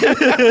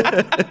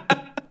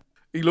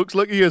 He looks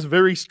like he has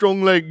very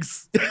strong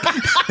legs.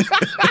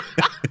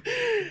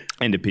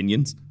 And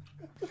opinions.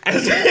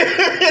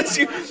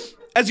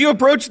 As you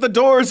approach the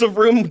doors of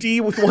room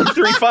D with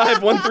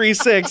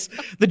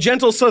 135-136, the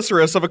gentle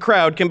susurrus of a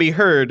crowd can be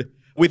heard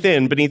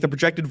within beneath the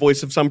projected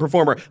voice of some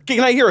performer. Can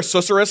I hear a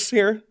susurrus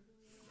here?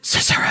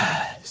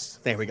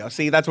 Susurrus. There we go.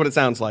 See, that's what it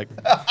sounds like.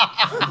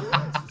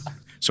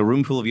 It's a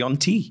room full of yon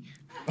tea.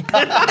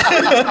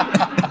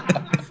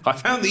 I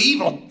found the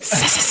evil.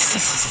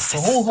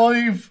 The whole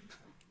hive.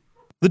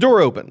 The door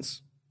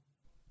opens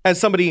as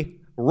somebody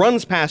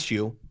runs past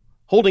you,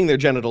 holding their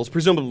genitals,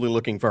 presumably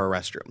looking for a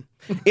restroom.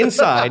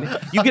 Inside,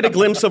 you get a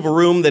glimpse of a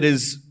room that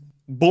is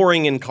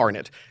boring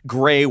incarnate.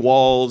 Gray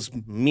walls,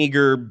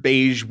 meager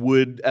beige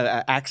wood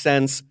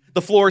accents.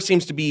 The floor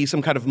seems to be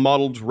some kind of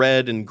mottled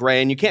red and gray,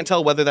 and you can't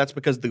tell whether that's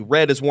because the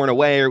red is worn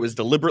away or it was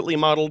deliberately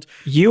mottled.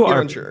 You're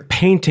You're unsure.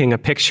 painting a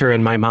picture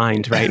in my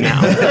mind right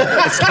now.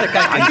 It's like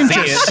I can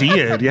see it. See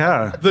it,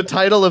 yeah. The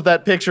title of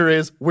that picture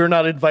is "We're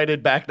Not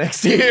Invited Back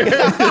Next Year."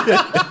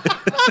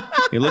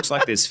 It looks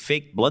like there's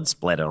fake blood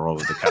splatter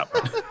over the cup.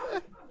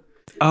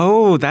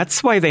 Oh,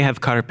 that's why they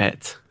have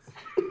carpet.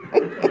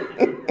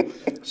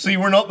 See,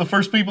 we're not the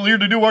first people here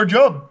to do our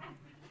job.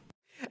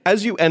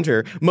 As you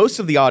enter, most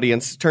of the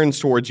audience turns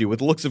towards you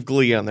with looks of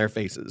glee on their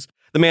faces.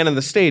 The man on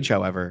the stage,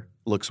 however,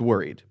 looks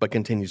worried, but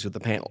continues with the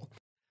panel.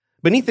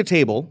 Beneath the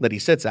table that he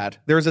sits at,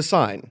 there is a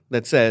sign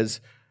that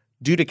says,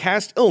 due to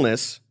cast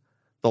illness,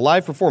 the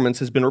live performance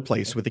has been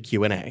replaced with a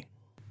Q&A.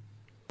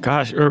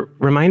 Gosh,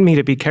 remind me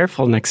to be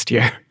careful next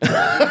year.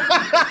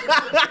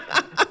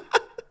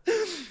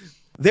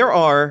 There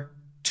are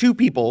 2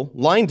 people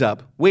lined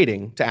up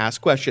waiting to ask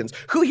questions.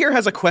 Who here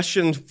has a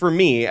question for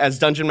me as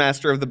Dungeon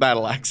Master of the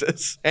Battle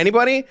Axis?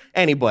 Anybody?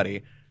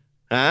 Anybody?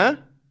 Huh?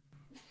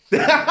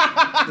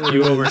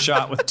 You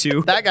overshot with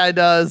 2. That guy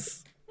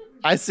does.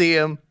 I see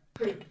him.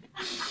 Excuse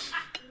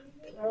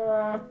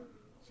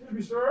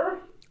me, sir.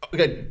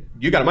 Okay,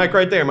 you got a mic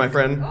right there, my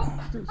friend.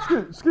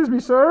 Excuse me,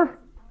 sir.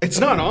 It's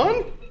not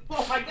on?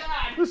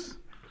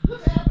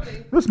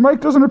 This mic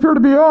doesn't appear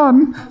to be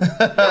on.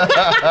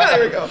 There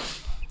we go.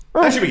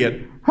 That should be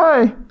good.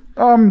 Hey,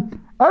 I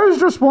was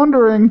just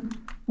wondering,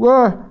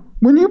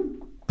 when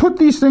you put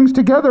these things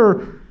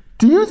together,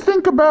 do you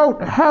think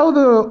about how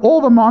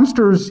all the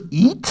monsters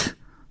eat?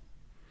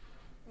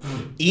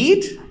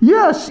 Eat?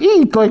 Yes,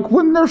 eat. Like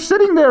when they're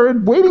sitting there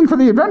and waiting for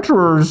the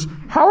adventurers,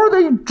 how are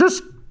they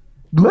just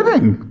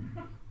living?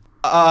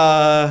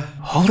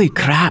 Holy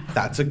crap.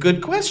 That's a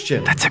good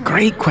question. That's a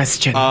great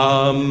question.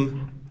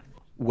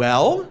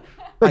 Well,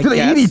 Like, do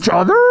they eat each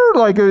other?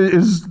 Like,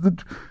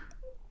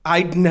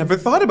 I never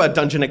thought about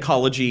dungeon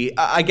ecology.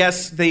 I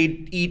guess they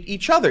eat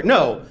each other.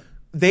 No,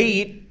 they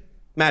eat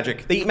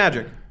magic. They eat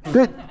magic.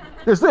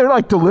 Is there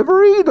like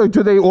delivery? Like,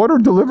 do they order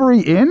delivery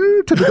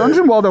in to the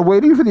dungeon while they're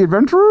waiting for the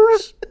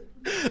adventurers?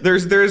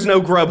 There's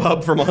no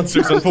Grubhub for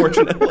monsters,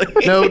 unfortunately.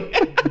 No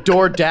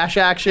DoorDash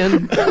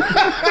action.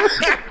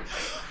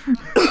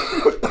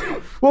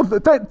 Well,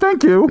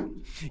 thank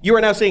you. You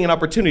are now seeing an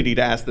opportunity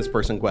to ask this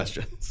person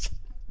questions.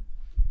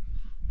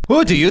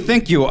 Who do you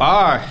think you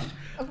are?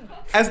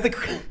 As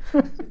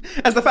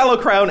the fallow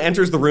crown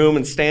enters the room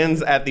and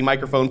stands at the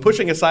microphone,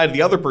 pushing aside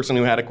the other person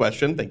who had a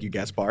question, thank you,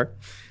 Gaspar.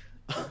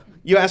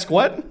 You ask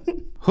what?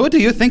 Who do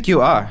you think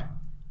you are?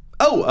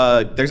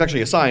 Oh, there's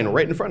actually a sign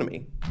right in front of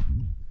me.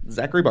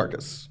 Zachary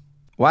Barkus.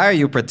 Why are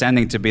you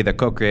pretending to be the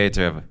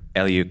co-creator of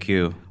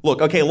LUQ?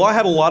 Look, okay, Law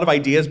had a lot of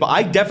ideas, but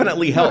I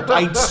definitely helped.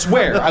 I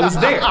swear, I was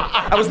there.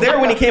 I was there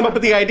when he came up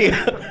with the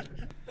idea.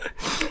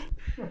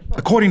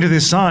 According to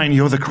this sign,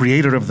 you're the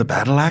creator of the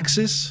battle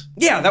axis?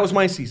 Yeah, that was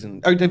my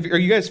season. Are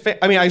you guys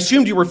I mean, I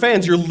assumed you were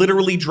fans. You're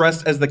literally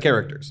dressed as the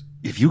characters.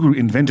 If you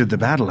invented the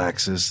battle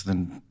axis,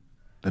 then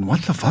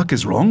what the fuck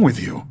is wrong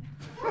with you?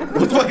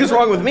 What the fuck is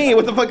wrong with me?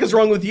 What the fuck is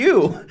wrong with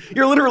you?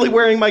 You're literally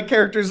wearing my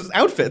characters'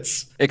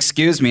 outfits.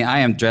 Excuse me, I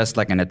am dressed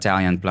like an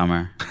Italian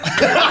plumber.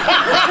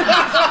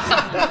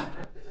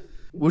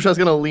 Wusha's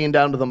gonna lean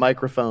down to the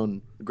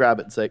microphone, grab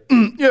it, and say,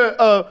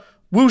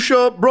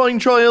 Wusha, Brian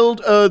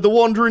Child, the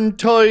Wandering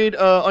Tide,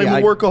 I'm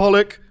a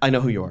workaholic. I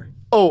know who you are.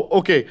 Oh,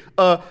 okay.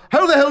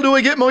 How the hell do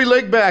I get my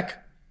leg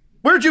back?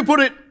 Where'd you put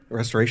it? A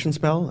restoration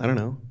spell? I don't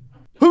know.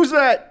 Who's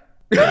that?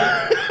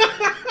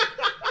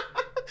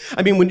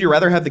 I mean, would you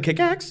rather have the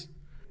kick-axe?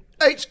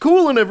 It's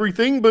cool and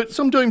everything, but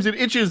sometimes it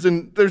itches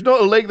and there's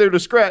not a leg there to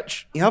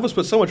scratch. Elvis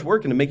put so much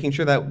work into making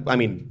sure that,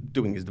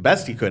 doing the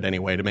best he could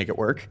anyway to make it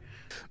work.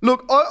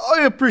 Look,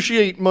 I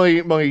appreciate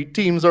my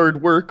team's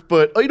hard work,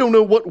 but I don't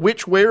know what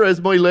witch wear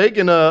as my leg,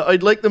 and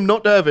I'd like them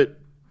not to have it.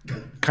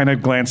 Kind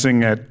of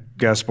glancing at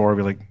Gaspar,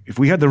 be like, if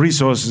we had the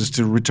resources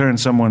to return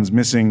someone's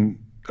missing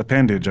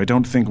appendage, I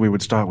don't think we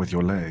would start with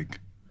your leg.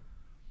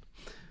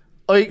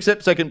 I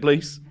accept second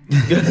place.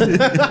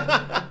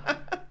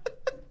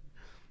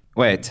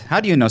 Wait, how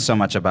do you know so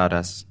much about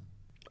us?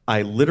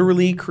 I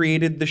literally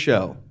created the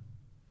show.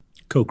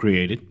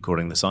 Co-created,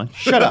 according to the sign.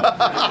 Shut up.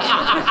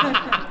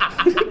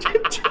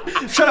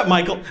 Shut up,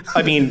 Michael.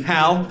 I mean,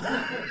 Hal.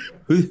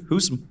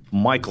 Who's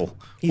Michael?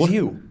 He's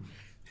you.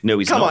 No,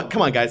 he's not.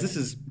 Come on, guys. This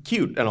is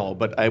cute and all,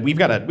 but we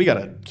got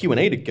a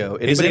Q&A to go.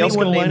 Has Anybody else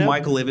anyone gonna line named up?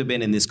 Michael ever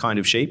been in this kind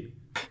of shape?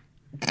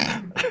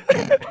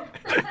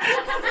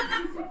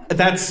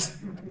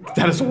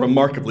 That is a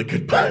remarkably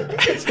good burn.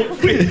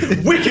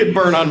 Wicked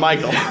burn on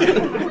Michael.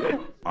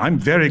 I'm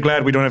very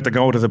glad we don't have to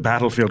go to the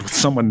battlefield with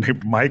someone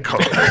named Michael.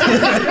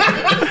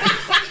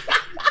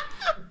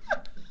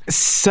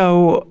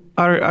 So,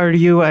 are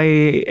you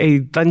a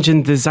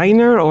dungeon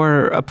designer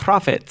or a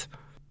prophet?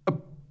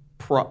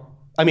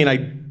 I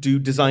do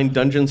design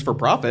dungeons for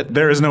profit.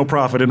 There is no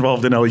profit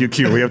involved in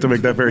LUQ. We have to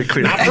make that very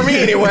clear. Not for me,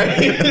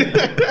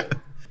 anyway.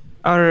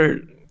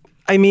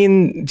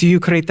 Do you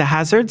create the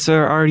hazards,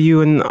 or are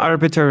you an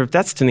arbiter of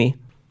destiny?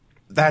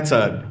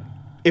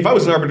 If I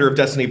was an arbiter of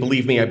destiny,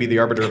 believe me, I'd be the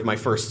arbiter of my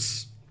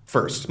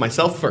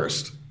myself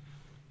first.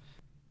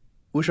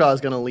 Wusha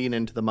is going to lean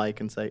into the mic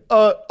and say,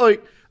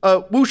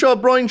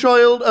 Wusha, Brian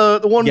Child,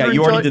 the Wandering Yeah,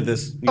 you already did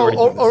this.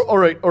 All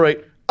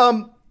right.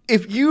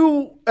 If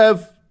you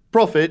have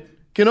profit,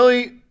 can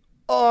I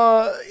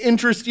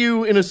interest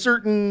you in a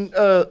certain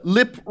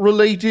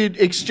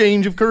lip-related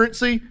exchange of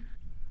currency?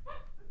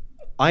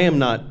 I am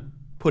not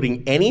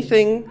putting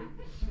anything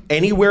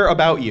anywhere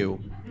about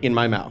you in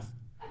my mouth.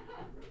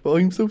 But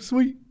I'm so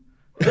sweet.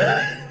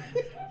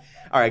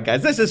 All right,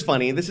 guys, this is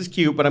funny. This is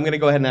cute, but I'm going to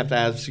go ahead and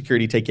have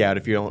security take you out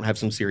if you don't have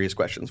some serious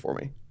questions for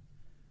me.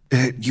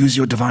 Use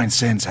your divine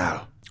sense,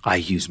 Hal. I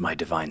use my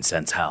divine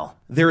sense, Hal.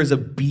 There is a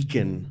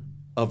beacon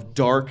of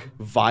dark,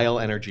 vile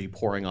energy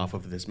pouring off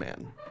of this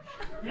man.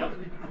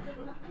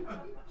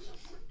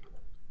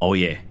 Oh,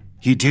 yeah.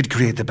 He did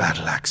create the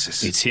battle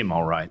axis. It's him,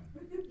 all right.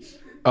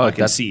 Oh, I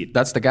can see it.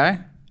 That's the guy?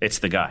 It's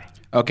the guy.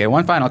 Okay,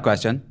 one final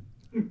question.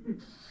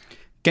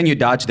 Can you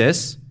dodge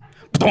this?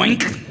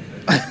 Boink!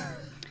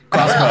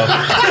 Crossbow.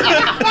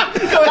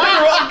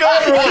 Go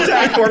ahead and roll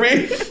attack for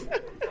me.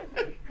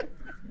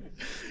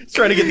 He's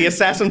trying to get the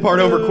assassin part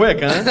over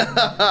quick,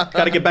 huh?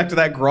 Got to get back to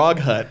that grog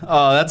hut.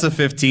 Oh, that's a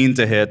 15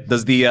 to hit.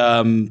 Does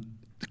the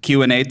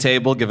Q&A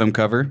table give him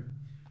cover?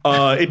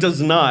 It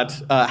does not.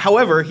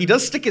 However, he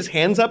does stick his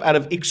hands up out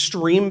of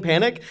extreme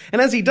panic,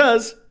 and as he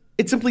does,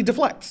 it simply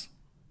deflects.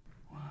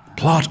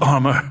 Plot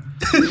armor.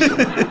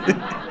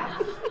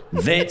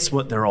 That's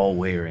what they're all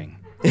wearing.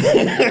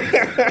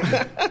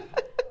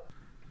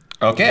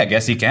 Okay, I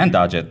guess he can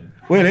dodge it.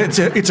 Well, it's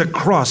a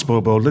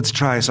crossbow bolt. Let's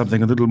try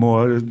something a little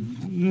more.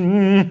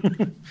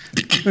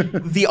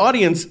 The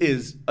audience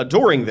is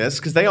adoring this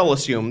because they all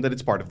assume that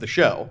it's part of the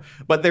show.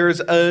 But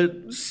there's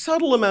a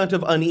subtle amount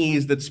of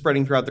unease that's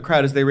spreading throughout the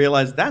crowd as they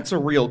realize that's a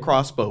real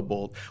crossbow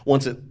bolt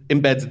once it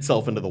embeds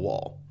itself into the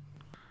wall.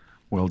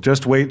 Well,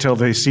 just wait till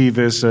they see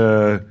this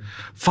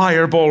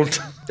firebolt.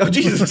 Oh,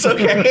 Jesus,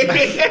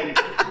 okay.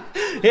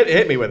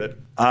 Hit me with it.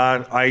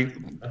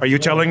 Are you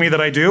telling me that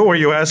I do, or are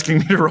you asking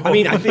me to roll? I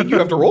mean, I think you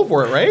have to roll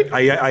for it, right?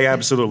 I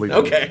absolutely do.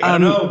 Okay. I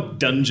don't know,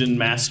 Dungeon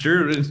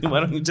Master.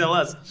 Why don't you tell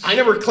us? I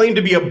never claimed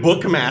to be a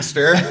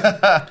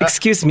bookmaster.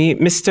 Excuse me,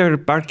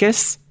 Mr.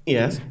 Barkis?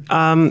 Yes.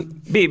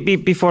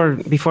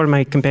 Before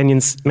my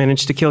companions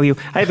manage to kill you,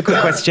 I have a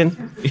quick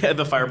question. Yeah,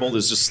 the firebolt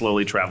is just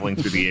slowly traveling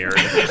through the air.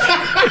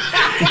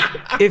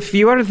 If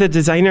you are the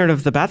designer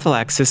of the battle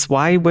axis,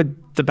 why would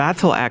the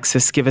battle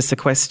axis give us a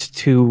quest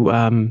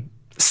to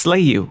slay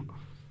you?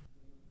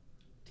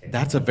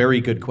 That's a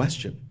very good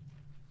question.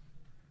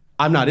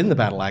 I'm not in the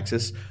battle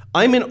axis.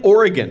 I'm in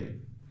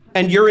Oregon,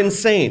 and you're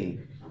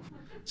insane.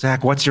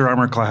 Zach, what's your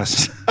armor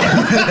class?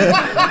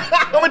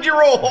 How would you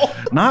roll?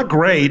 Not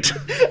great.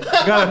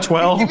 I got a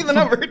 12. Give me the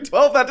number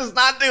 12. That does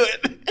not do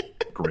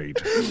it. Great.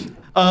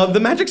 The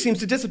magic seems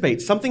to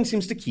dissipate. Something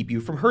seems to keep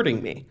you from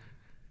hurting me.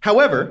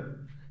 However,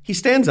 he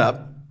stands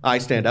up. I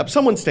stand up.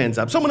 Someone stands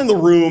up. Someone in the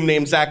room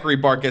named Zachary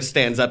Barkis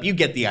stands up. You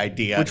get the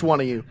idea. Which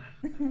one of you?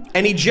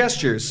 And he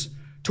gestures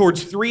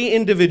towards 3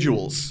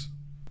 individuals.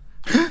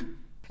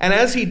 And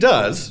as he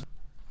does,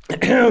 3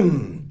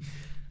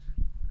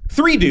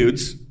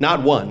 dudes,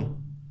 not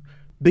one,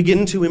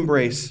 begin to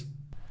embrace.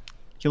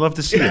 You love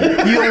to see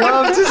it. You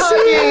love to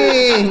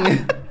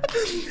sing!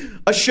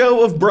 A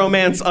show of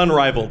bromance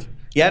unrivaled.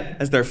 Yet,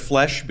 as their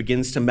flesh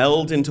begins to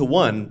meld into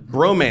one,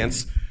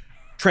 bromance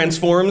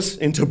transforms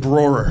into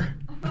brorer.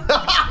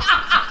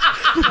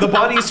 The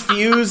bodies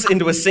fuse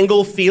into a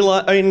single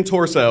feline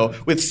torso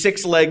with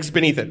 6 legs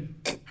beneath it.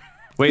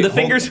 Wait, the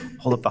fingers.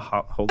 Hold up the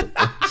hold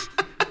up.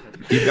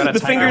 You've got The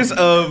fingers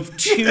of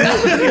 2.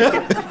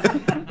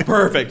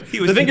 Perfect.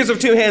 The fingers of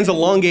 2 hands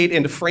elongate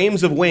into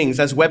frames of wings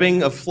as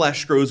webbing of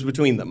flesh grows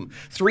between them.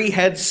 3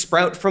 heads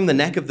sprout from the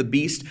neck of the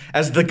beast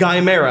as the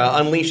Chimera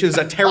unleashes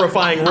a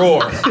terrifying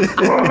roar.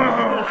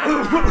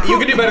 You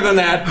can do better than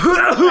that.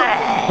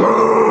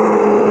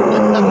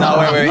 No,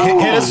 wait.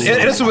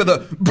 Hit us with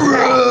a...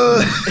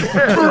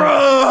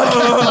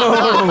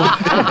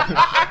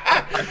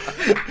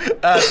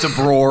 That's a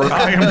broar.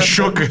 I am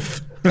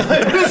shooketh.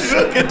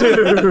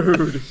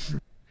 Dude.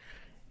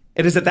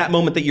 It is at that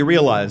moment that you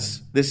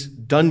realize this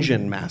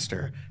dungeon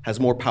master has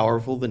more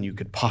powerful than you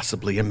could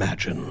possibly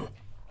imagine.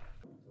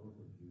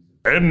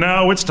 And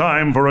now it's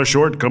time for a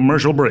short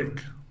commercial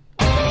break.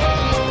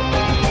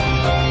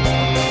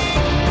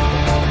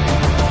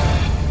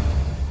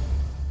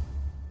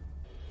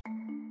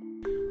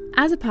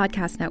 As a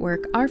podcast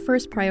network, our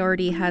first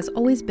priority has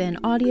always been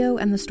audio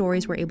and the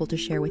stories we're able to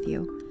share with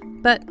you.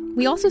 But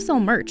we also sell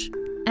merch,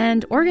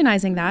 and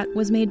organizing that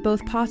was made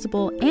both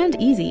possible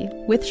and easy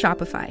with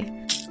Shopify.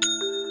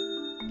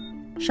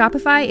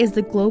 Shopify is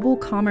the global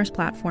commerce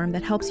platform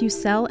that helps you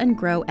sell and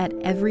grow at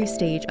every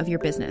stage of your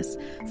business,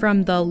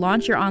 from the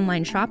launch your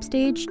online shop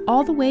stage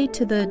all the way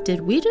to the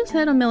did we just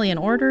hit 1 million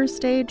orders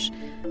stage.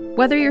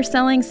 Whether you're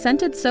selling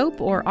scented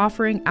soap or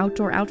offering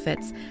outdoor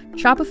outfits,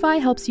 Shopify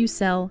helps you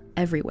sell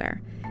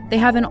everywhere. They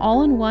have an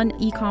all-in-one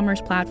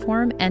e-commerce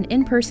platform and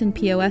in-person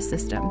POS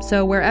system,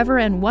 so wherever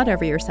and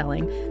whatever you're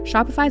selling,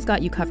 Shopify's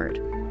got you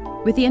covered.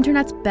 With the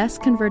internet's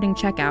best converting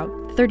checkout,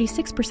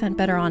 36%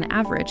 better on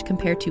average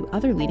compared to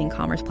other leading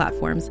commerce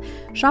platforms,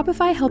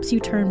 Shopify helps you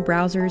turn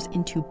browsers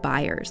into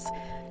buyers.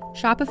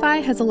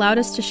 Shopify has allowed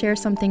us to share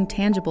something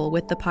tangible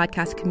with the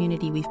podcast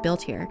community we've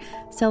built here,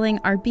 selling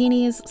our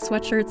beanies,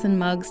 sweatshirts, and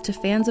mugs to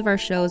fans of our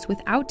shows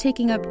without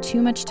taking up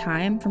too much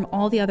time from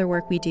all the other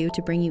work we do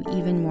to bring you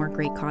even more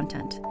great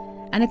content.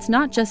 And it's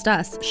not just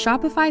us.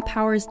 Shopify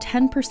powers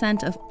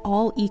 10% of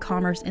all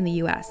e-commerce in the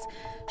US.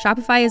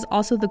 Shopify is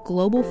also the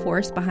global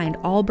force behind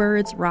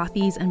Allbirds,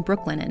 Rothy's, and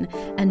Brooklinen,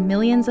 and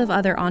millions of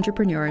other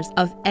entrepreneurs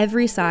of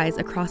every size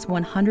across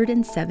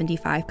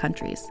 175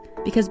 countries.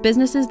 Because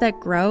businesses that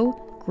grow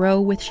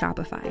with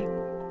Shopify.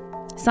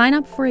 Sign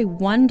up for a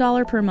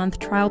 $1 per month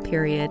trial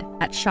period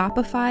at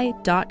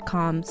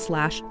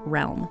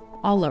shopify.com/realm,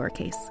 all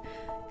lowercase.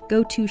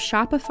 Go to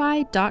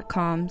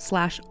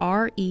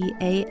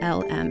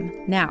shopify.com/REALM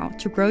now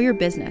to grow your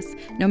business,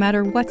 no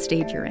matter what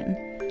stage you're in.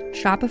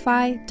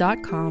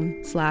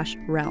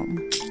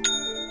 Shopify.com/realm.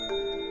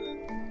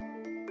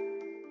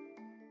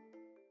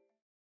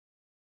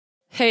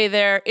 Hey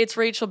there, it's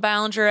Rachel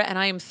Ballinger, and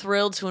I am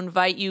thrilled to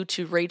invite you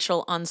to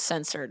Rachel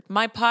Uncensored,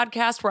 my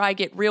podcast where I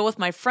get real with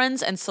my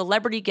friends and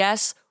celebrity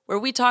guests, where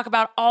we talk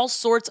about all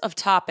sorts of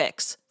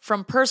topics.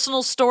 From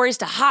personal stories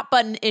to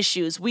hot-button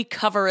issues, we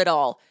cover it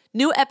all.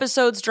 New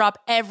episodes drop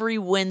every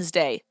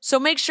Wednesday, so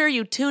make sure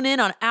you tune in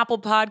on Apple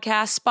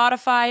Podcasts,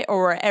 Spotify,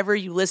 or wherever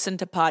you listen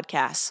to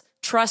podcasts.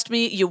 Trust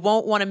me, you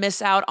won't want to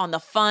miss out on the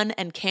fun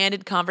and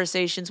candid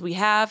conversations we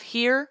have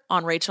here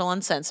on Rachel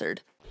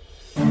Uncensored.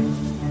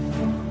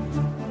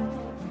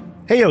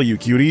 Hey, all you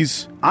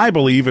cuties. I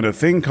believe in a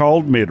thing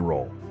called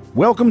mid-roll.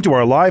 Welcome to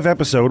our live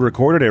episode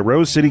recorded at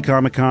Rose City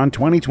Comic Con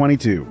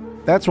 2022.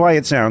 That's why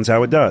it sounds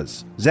how it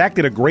does. Zach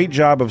did a great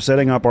job of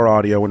setting up our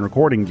audio and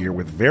recording gear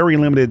with very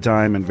limited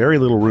time and very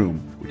little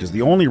room, which is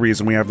the only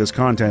reason we have this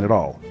content at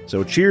all.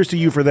 So cheers to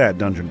you for that,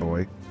 Dungeon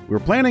Boy. We're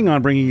planning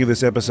on bringing you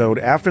this episode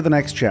after the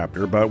next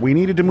chapter, but we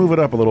needed to move it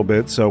up a little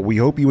bit, so we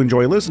hope you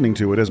enjoy listening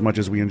to it as much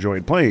as we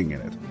enjoyed playing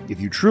in it.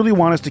 If you truly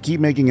want us to keep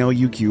making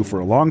LUQ for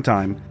a long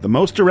time, the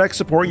most direct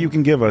support you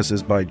can give us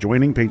is by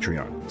joining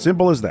Patreon.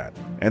 Simple as that.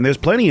 And there's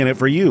plenty in it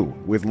for you,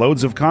 with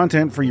loads of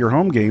content for your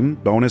home game,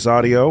 bonus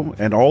audio,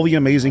 and all the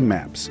amazing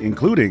maps,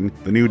 including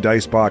the new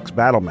Dicebox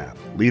Battle Map.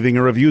 Leaving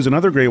a review is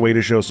another great way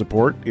to show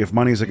support, if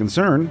money's a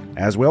concern,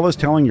 as well as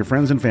telling your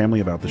friends and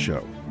family about the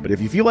show. But if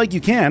you feel like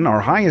you can,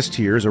 our highest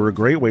tiers are a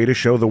great way to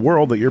show the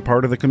world that you're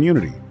part of the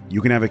community.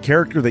 You can have a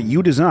character that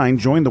you design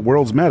join the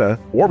world's meta,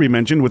 or be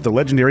mentioned with the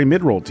legendary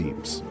midroll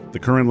teams. The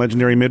current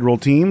legendary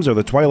midroll teams are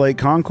the Twilight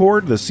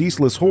Concord, the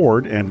Ceaseless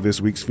Horde, and this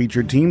week's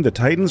featured team, the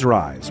Titans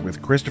Rise,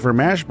 with Christopher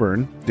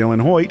Mashburn,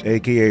 Dylan Hoyt,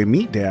 aka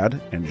Meat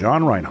Dad, and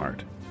John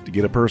Reinhardt. To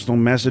get a personal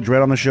message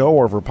read on the show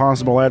or for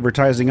possible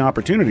advertising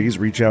opportunities,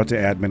 reach out to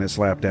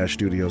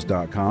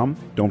admin@slap-studios.com.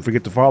 Don't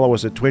forget to follow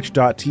us at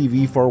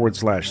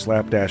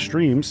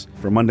twitch.tv/slap-streams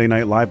for Monday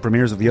night live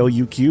premieres of the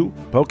LUQ,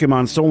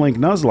 Pokemon Soul Link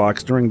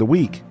Nuzlocke during the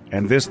week.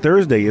 And this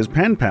Thursday is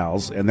Pen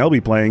Pals, and they'll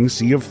be playing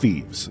Sea of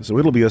Thieves, so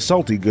it'll be a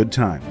salty good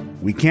time.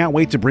 We can't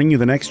wait to bring you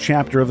the next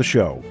chapter of the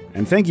show,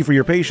 and thank you for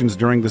your patience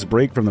during this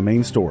break from the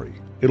main story.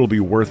 It'll be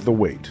worth the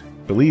wait.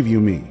 Believe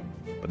you me.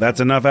 But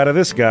that's enough out of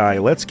this guy.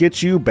 Let's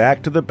get you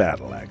back to the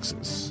battle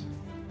axis.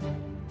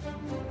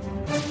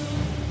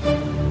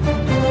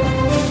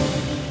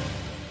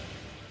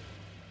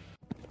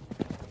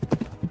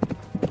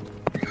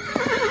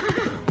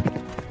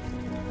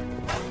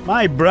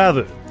 My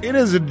brother, it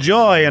is a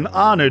joy and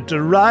honor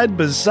to ride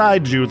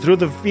beside you through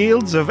the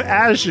fields of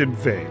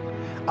Ashenfane,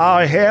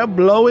 our hair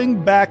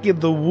blowing back in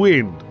the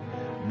wind,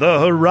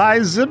 the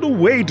horizon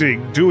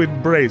waiting to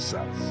embrace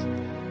us.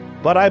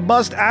 But I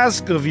must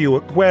ask of you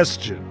a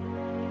question.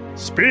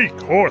 Speak,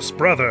 horse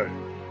brother.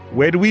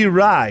 When we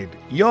ride,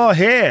 your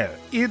hair,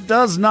 it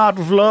does not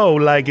flow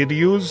like it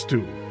used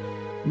to.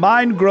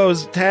 Mine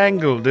grows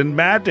tangled and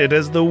matted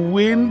as the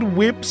wind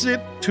whips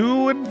it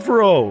to and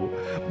fro,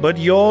 but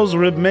yours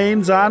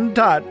remains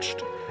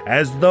untouched,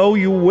 as though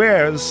you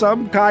wear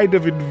some kind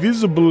of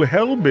invisible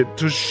helmet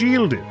to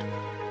shield it.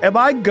 Am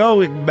I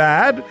going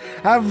mad?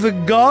 Have the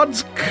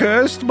gods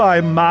cursed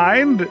my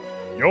mind?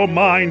 Your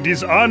mind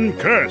is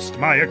uncursed,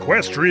 my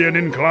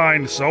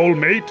equestrian-inclined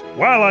soulmate.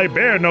 While I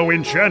bear no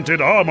enchanted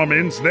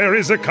armaments, there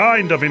is a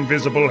kind of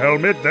invisible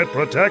helmet that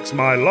protects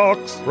my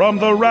locks from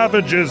the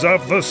ravages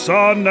of the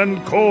sun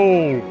and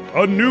cold.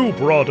 A new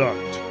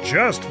product,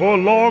 just for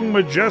long,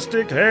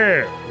 majestic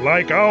hair,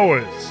 like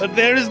ours. But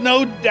there is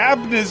no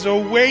dampness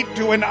or weight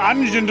to an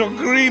unguent or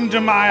cream to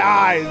my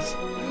eyes.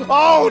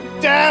 Oh,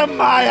 damn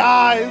my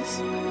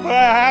eyes!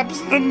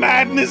 Perhaps the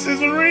madness is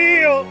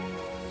real!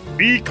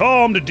 Be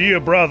calmed,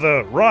 dear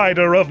brother,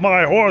 rider of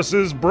my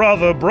horse's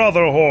brother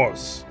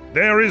horse.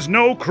 There is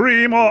no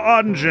cream or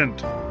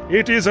unguent.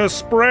 It is a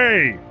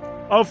spray,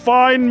 a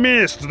fine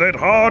mist that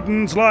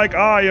hardens like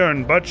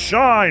iron but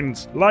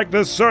shines like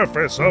the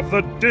surface of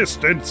the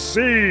distant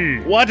sea.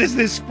 What is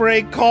this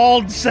spray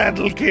called,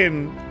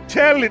 Saddlekin?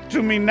 Tell it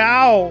to me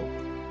now.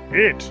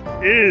 It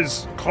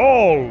is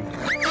called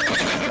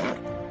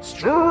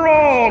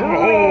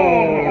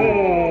Stronghold.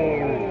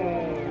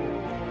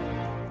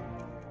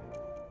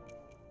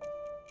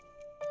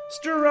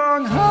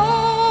 Stronghold,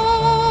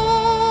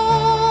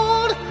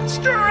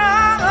 stronghold.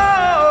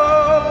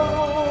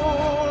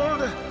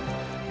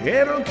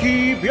 It'll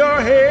keep your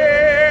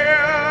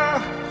hair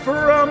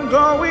from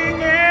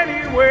going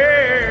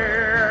anywhere.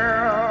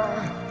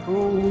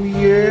 Oh,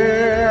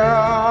 yeah.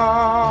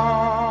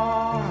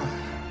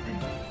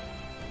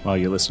 While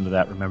you listen to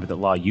that, remember that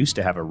Law used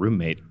to have a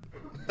roommate.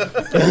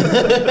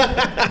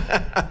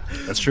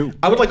 That's true.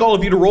 I would like all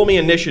of you to roll me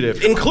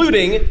initiative,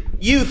 including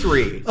you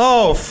three.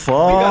 Oh,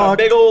 fuck. We got a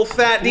big old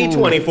fat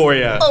D20 for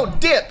you. Oh,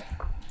 dip!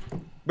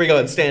 Bring on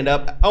and stand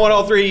up. I want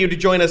all three of you to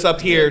join us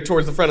up here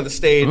towards the front of the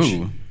stage.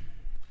 Ooh.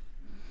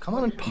 Come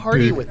on and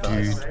party with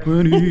us.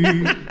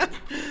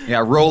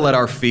 Yeah, roll at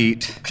our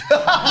feet.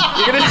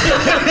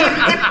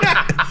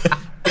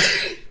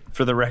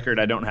 For the record,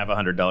 I don't have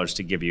 $100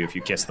 to give you if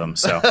you kiss them,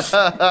 so.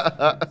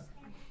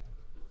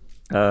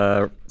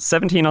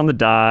 17 on the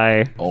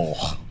die. Oh.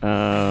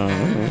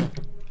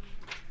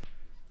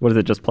 What is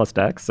it, just plus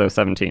dex? So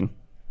 17.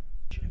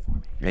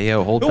 Hey,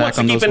 yo, hold Who back wants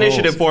to on keep those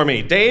initiative rolls. for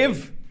me?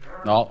 Dave?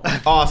 Oh.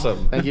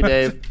 Awesome. Thank you,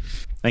 Dave.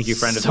 Thank you,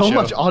 friend of the show. So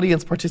much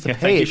audience Yeah, participation.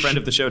 thank you, friend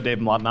of the show, Dave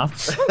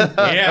Mlodnoff.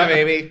 Yeah,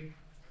 baby.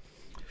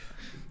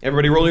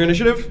 Everybody roll your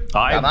initiative?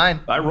 Got mine.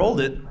 I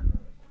rolled it.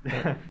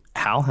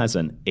 Hal has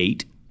an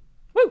 8.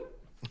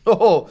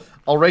 Oh,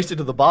 I'll race it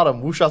to the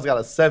bottom. Wushaw's got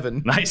a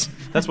 7. Nice.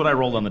 That's what I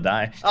rolled on the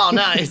die. Oh,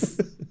 nice.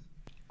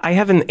 I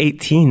have an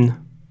 18.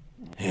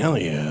 Hell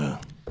yeah.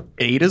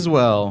 8 as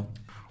well.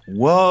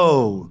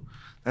 Whoa.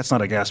 That's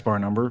not a Gaspar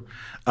number.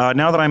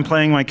 Now that I'm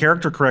playing my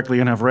character correctly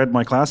and have read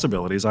my class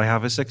abilities, I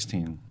have a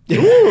 16.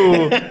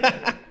 Ooh.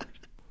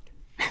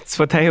 It's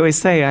what they always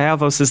say.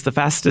 Iavos is the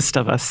fastest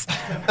of us.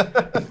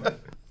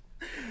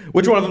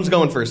 Which one of them's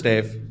going first,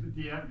 Dave?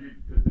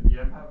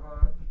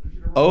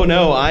 Oh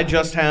no, I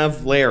just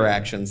have layer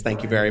actions.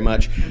 Thank you very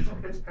much.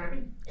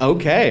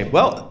 Okay,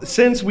 well,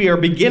 since we are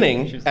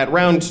beginning at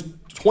round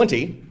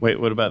 20, Wait,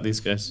 what about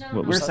these guys?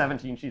 What We're was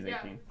 17, she's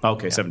 18.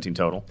 Okay, 17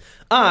 total.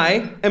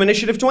 I am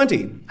initiative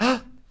 20,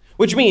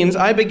 which means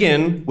I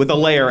begin with a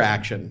layer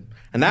action,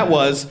 and that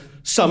was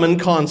summon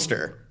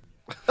Conster.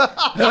 I'll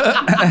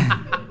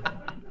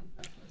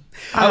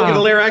get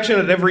a layer action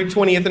at every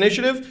 20th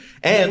initiative,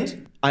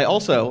 and I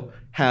also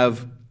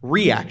have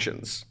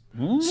reactions.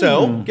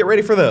 So get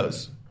ready for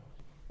those.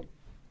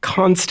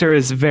 Conster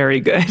is very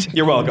good.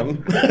 You're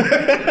welcome.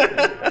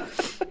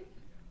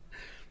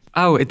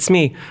 Oh, it's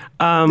me.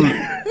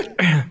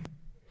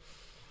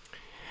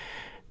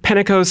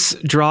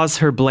 Pentecost draws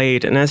her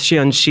blade, and as she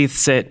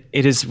unsheaths it,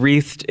 it is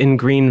wreathed in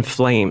green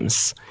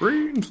flames.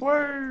 Green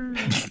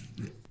flames.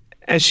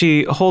 As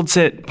she holds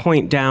it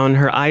point down,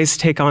 her eyes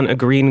take on a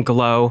green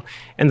glow,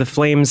 and the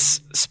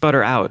flames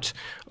sputter out,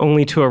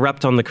 only to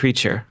erupt on the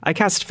creature. I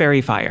cast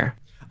Fairy Fire.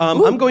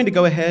 I'm going to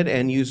go ahead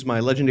and use my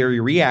legendary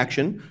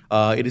reaction.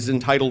 It is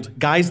entitled,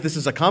 Guys, This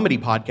is a Comedy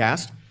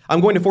Podcast. I'm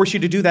going to force you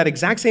to do that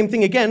exact same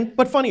thing again,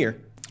 but funnier.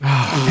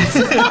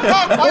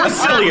 Or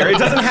sillier. It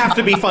doesn't have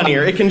to be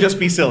funnier. It can just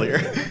be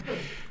sillier.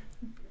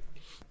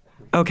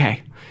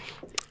 Okay.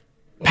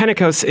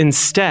 Pentecost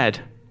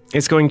instead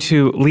is going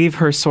to leave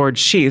her sword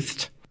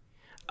sheathed,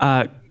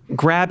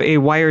 grab a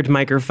wired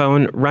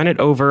microphone, run it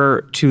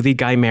over to the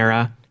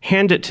Chimera,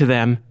 hand it to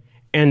them,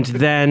 and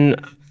then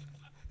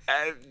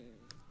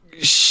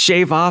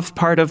shave off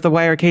part of the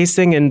wire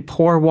casing and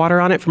pour water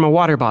on it from a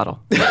water bottle.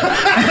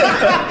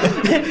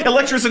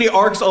 Electricity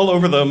arcs all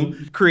over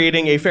them,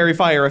 creating a fairy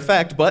fire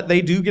effect, but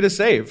they do get a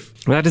save.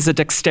 That is a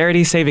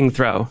dexterity saving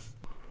throw.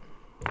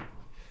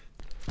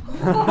 We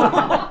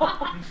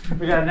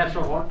got a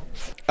natural one.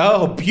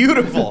 Oh,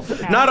 beautiful.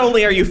 Not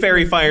only are you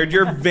fairy fired,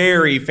 you're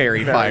very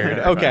fairy fired.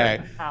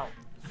 Okay.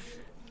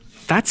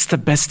 That's the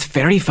best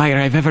fairy fire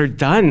I've ever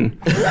done.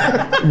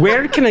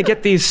 Where can I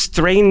get these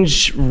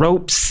strange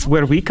ropes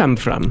where we come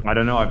from? I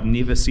don't know. I've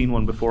never seen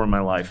one before in my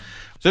life.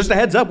 So just a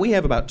heads up, we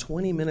have about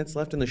 20 minutes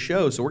left in the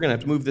show, so we're going to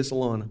have to move this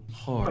along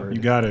hard.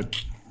 You got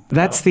it.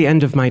 That's the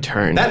end of my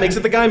turn. That makes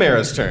it the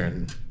Chimera's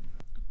turn.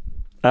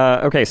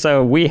 Okay,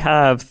 so we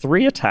have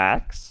 3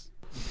 attacks.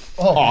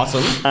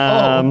 Awesome.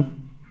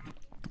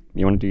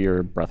 You want to do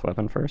your breath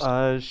weapon first?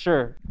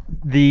 Sure.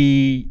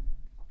 The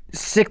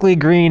sickly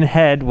green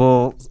head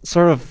will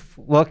sort of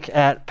look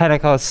at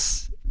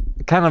Pentecost,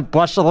 kind of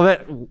blush a little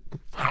bit,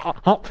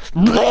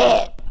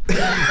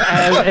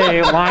 as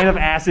a line of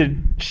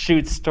acid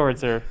shoots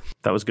towards her.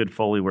 That was good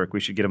Foley work. We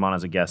should get him on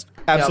as a guest.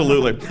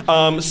 Absolutely.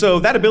 So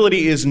that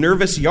ability is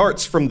Nervous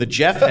Yarts from the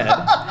Jeff head.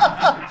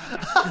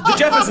 The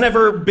Jeff has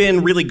never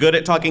been really good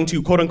at talking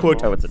to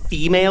quote-unquote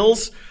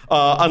females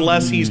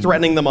unless he's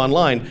threatening them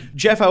online.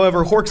 Jeff,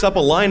 however, horks up a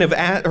line of or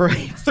a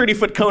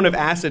 30-foot cone of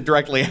acid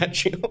directly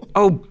at you.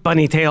 Oh,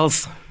 bunny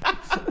tails.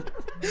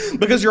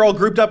 Because you're all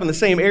grouped up in the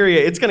same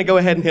area, it's going to go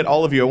ahead and hit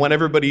all of you. I want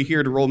everybody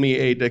here to roll me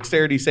a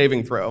dexterity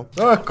saving throw.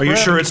 Are you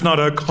sure it's not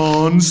a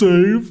con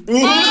save?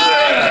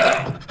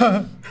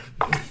 That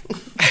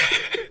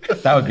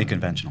would be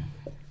conventional.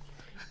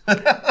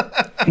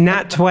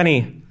 Nat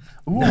 20.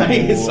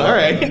 Nice, all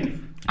right.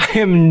 I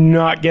am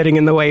not getting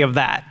in the way of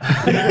that.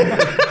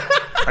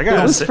 I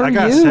got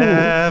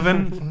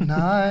 7.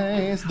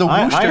 Nice. The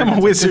I am a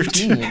wizard.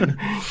 15.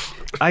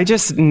 I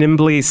just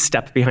nimbly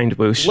step behind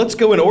Whoosh. Let's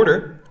go in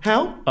order.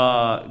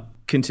 How?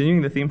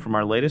 Continuing the theme from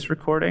our latest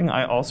recording,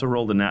 I also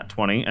rolled a nat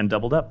 20 and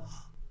doubled up.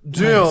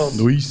 Damn.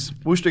 Luis.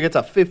 Wooster gets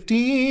a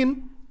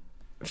 15.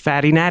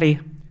 Fatty natty.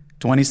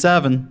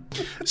 27.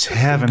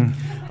 7.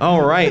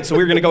 All right, so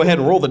we're going to go ahead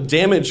and roll the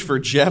damage for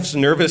Jeff's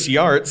Nervous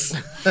Yarts.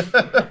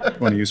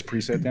 Want to use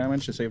preset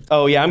damage to save?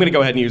 Oh, yeah, I'm going to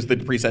go ahead and use the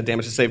preset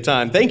damage to save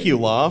time. Thank you,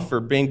 Law,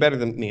 for being better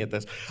than me at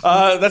this.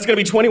 That's going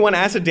to be 21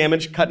 acid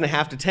damage, cut in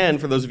half to 10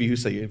 for those of you who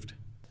saved.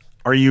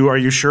 Are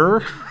you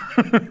sure?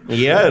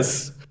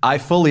 Yes. I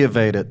fully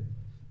evade it.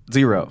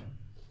 0.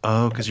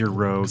 Oh, because you're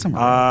rogue.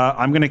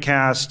 I'm going to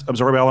cast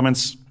Absorb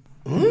Elements.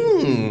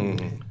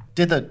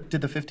 Did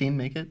the 15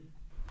 make it?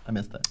 I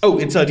missed that. Oh,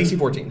 it's DC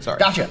 14, sorry.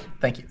 Gotcha.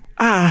 Thank you.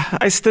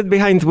 I stood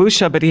behind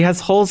Wusha, but he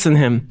has holes in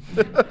him.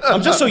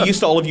 I'm just so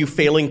used to all of you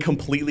failing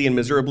completely and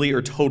miserably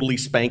or totally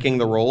spanking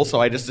the roll, so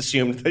I just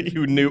assumed that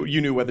you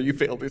knew whether you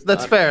failed or not.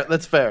 That's fair.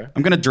 That's fair.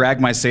 I'm going to drag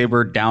my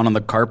saber down on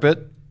the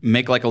carpet,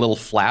 make like a little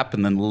flap,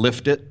 and then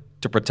lift it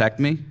to protect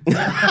me.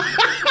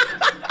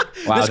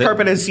 Wow, This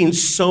carpet has seen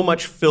so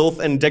much filth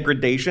and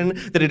degradation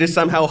that it is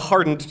somehow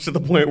hardened to the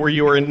point where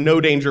you are in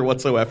no danger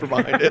whatsoever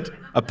behind it.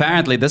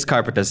 Apparently, this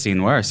carpet has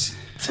seen worse.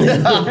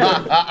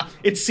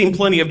 It's seen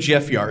plenty of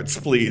Jeff Yards,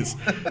 please.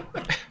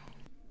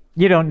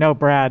 You don't know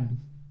Brad,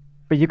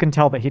 but you can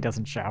tell that he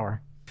doesn't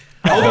shower.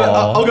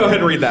 I'll go ahead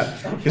and read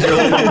that. 'Cause you're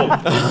a little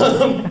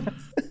muffled.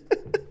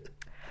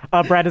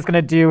 Brad is going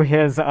to do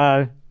his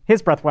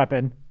breath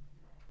weapon,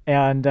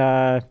 and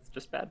It's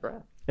just bad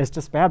breath. it's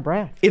just bad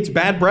breath. It's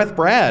Bad Breath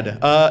Brad.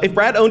 If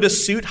Brad owned a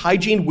suit,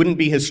 hygiene wouldn't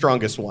be his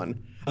strongest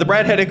one. The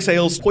Brad head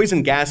exhales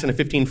poison gas in a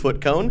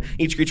 15-foot cone.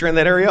 Each creature in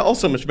that area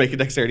also must make a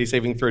dexterity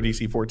saving throw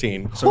DC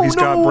 14. So he's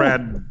got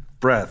Brad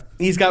breath.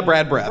 He's got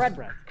Brad Breath. Brad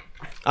breath.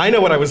 I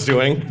know what I was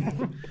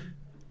doing.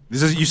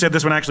 You said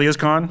this one actually is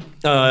con?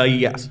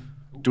 Yes.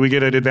 Do we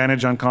get an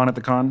advantage on con at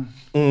the con?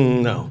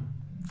 No.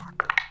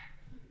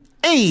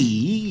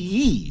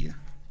 Hey!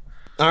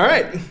 All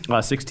right.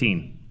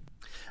 16.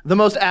 The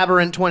most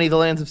aberrant 20 the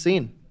lands have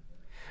seen.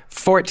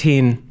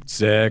 14.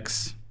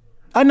 6.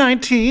 A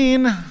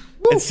 19.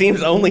 It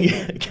seems only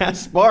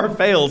Gaspar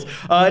fails.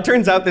 It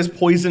turns out this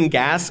poison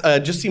gas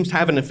just seems to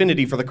have an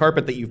affinity for the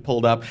carpet that you've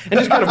pulled up and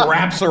just kind of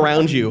wraps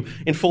around you,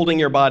 enfolding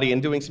your body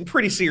and doing some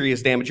pretty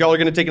serious damage. Y'all are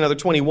going to take another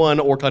 21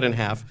 or cut in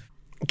half.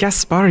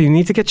 Gaspar, you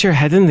need to get your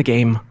head in the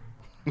game.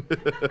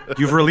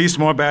 You've released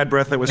more bad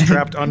breath that was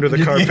trapped under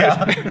the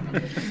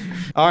carpet.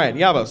 All right,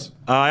 Yavos.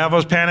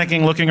 Yavos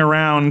panicking, looking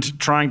around,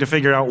 trying to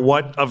figure out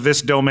what of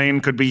this domain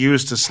could be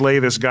used to slay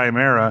this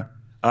Chimera.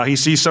 He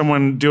sees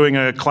someone doing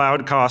a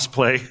cloud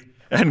cosplay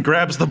and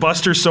grabs the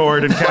Buster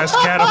Sword and casts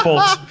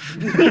Catapult.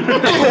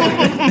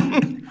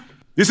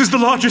 This is the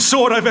largest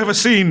sword I've ever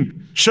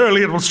seen.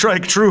 Surely it will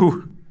strike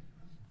true.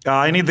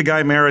 I need the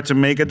Chimera to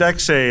make a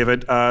dex save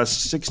at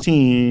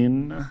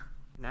 16.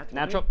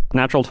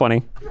 Natural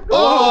 20.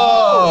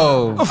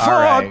 Oh! Fuck!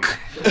 Right.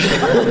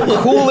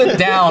 Cool it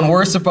down.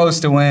 We're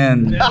supposed to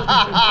win.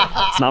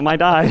 It's not my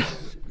die.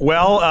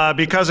 Well,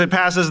 because it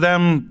passes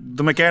them,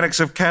 the mechanics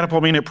of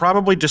Catapult mean it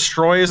probably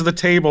destroys the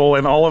table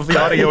and all of the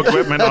audio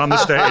equipment on the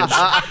stage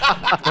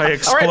by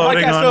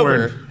exploding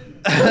onward.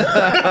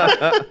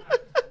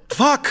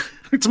 Fuck!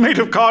 It's made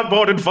of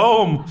cardboard and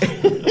foam.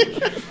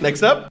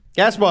 Next up,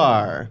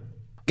 Gaspar.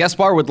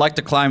 Gaspar would like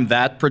to climb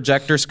that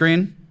projector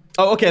screen.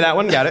 Oh, okay, that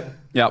one. Got it.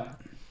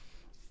 Yep.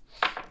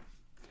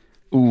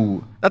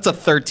 Ooh, that's a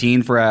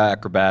 13 for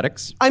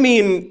acrobatics. I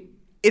mean,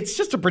 it's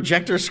just a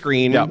projector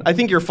screen. Yeah. I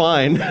think you're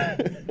fine.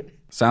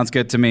 Sounds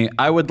good to me.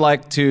 I would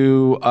like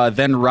to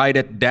then write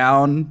it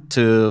down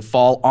to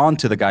fall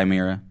onto the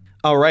Chimera.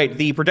 All right,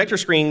 the projector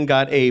screen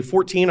got a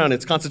 14 on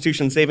its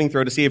Constitution saving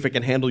throw to see if it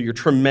can handle your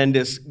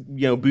tremendous,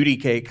 booty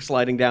cake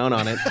sliding down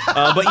on it.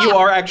 But you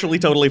are actually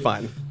totally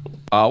fine.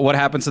 What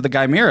happens to the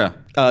Chimera?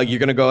 You're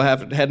going to go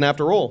ahead and have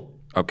to roll.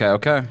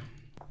 Okay.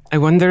 I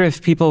wonder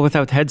if people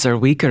without heads are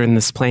weaker in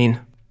this plane.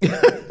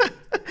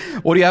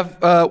 What do you have?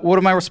 What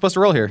am I supposed to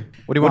roll here?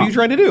 What do you want? What are you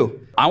trying to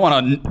do? I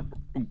want to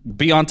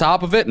be on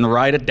top of it and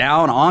ride it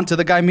down onto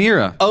the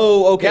Chimera.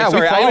 Oh, okay. Yeah,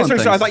 Sorry, we fall on I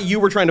things. thought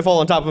you were trying to fall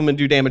on top of him and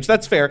do damage.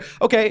 That's fair.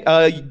 Okay,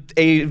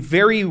 a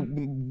very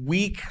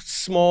weak,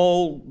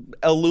 small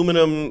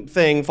aluminum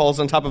thing falls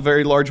on top of a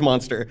very large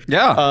monster.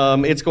 Yeah.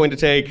 It's going to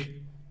take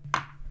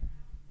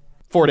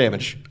 4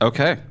 damage.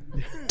 Okay.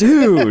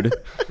 Dude!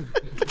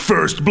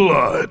 First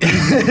blood.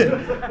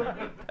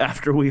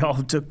 After we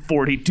all took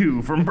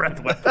 42 from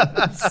breath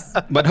weapons.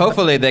 But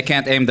hopefully they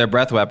can't aim their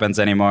breath weapons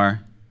anymore.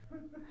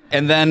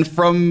 And then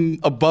from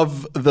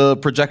above the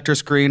projector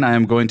screen, I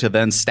am going to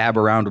then stab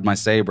around with my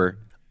saber.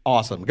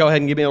 Awesome. Go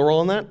ahead and give me a roll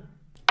on that.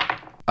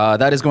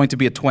 That is going to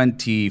be a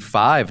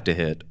 25 to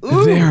hit.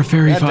 Ooh, They are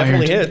fairy that fired.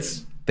 definitely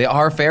hits. They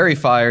are fairy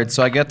fired,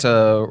 so I get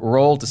to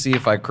roll to see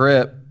if I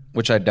crit,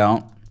 which I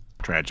don't.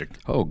 Tragic.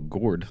 Oh,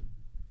 gourd.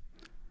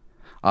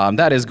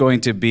 That is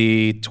going to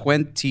be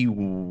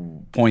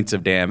 20 points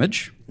of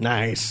damage.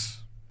 Nice.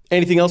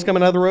 Anything else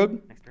coming out of the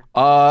road?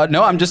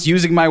 No, I'm just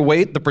using my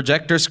weight, the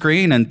projector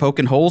screen, and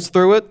poking holes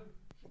through it.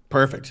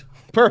 Perfect.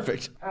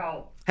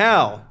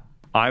 How?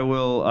 I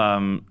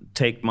will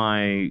take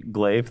my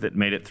glaive that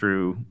made it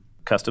through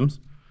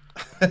customs,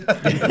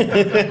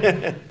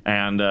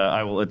 and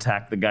I will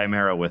attack the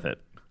Chimera with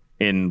it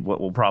in what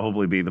will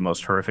probably be the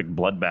most horrific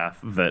bloodbath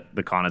that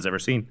the con has ever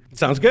seen.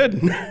 Sounds good.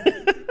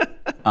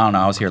 I don't know,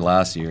 I was here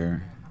last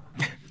year.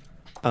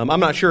 I'm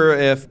not sure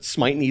if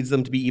Smite needs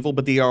them to be evil,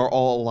 but they are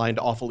all aligned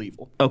awful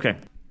evil. Okay.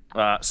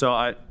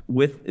 So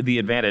with the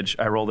advantage,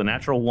 I rolled a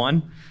natural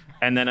 1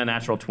 and then a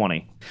natural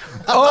 20.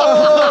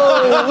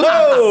 Oh,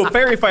 whoa!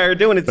 Fairy Fire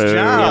doing its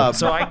job.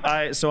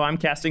 So I'm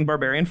casting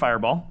Barbarian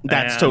Fireball.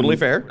 That's and, totally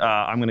fair.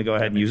 I'm going to go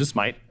ahead and use a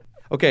smite.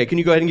 Okay, can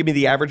you go ahead and give me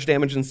the average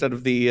damage instead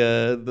of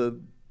the...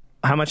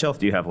 How much health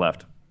do you have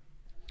left?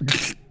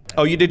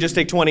 Oh, you did just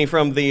take 20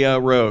 from the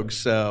rogue,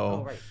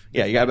 so...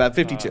 Yeah, you got about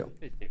 52.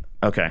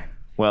 Okay.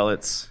 Well,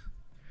 it's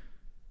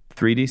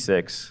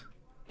 3d6.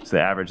 So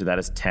the average of that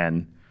is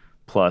 10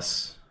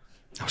 plus...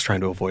 I was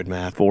trying to avoid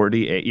math.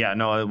 48. Yeah,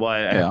 no, well,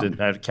 I have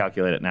to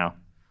calculate it now.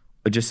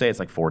 But just say it's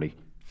like 40.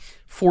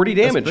 40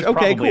 damage. That's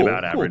Okay, probably cool.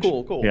 about average.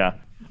 Cool. Yeah.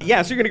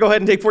 Yeah, so you're going to go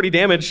ahead and take 40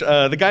 damage.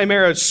 The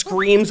Chimera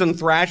screams and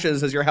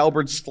thrashes as your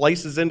halberd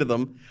slices into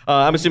them.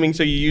 I'm assuming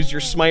so you use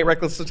your smite,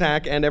 reckless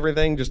attack, and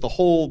everything? Just the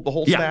whole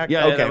stack?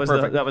 Yeah, okay, that was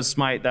perfect. that was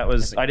smite. That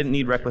was I didn't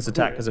need reckless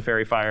attack because of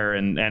fairy fire,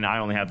 and I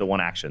only had the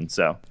one action.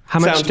 So How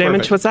much Sounds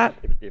damage perfect. was that?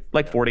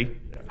 like 40,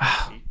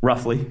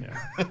 roughly.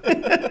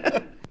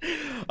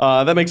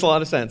 That makes a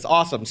lot of sense.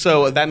 Awesome.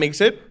 So that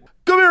makes it...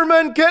 Come here,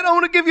 man, Cat. I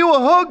want to give you a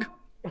hug.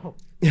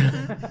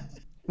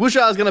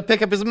 Wushaw's going to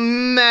pick up his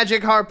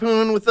magic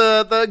harpoon with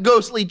the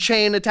ghostly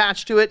chain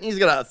attached to it, and he's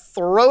going to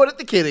throw it at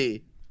the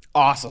kitty.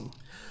 Awesome.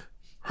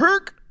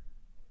 Herc.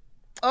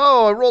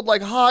 Oh, I rolled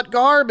like hot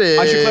garbage.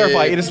 I should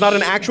clarify, it is not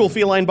an actual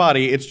feline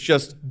body. It's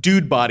just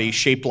dude body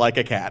shaped like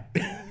a cat.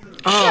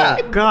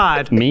 Oh,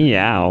 God.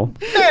 Meow.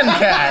 And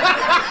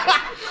cat.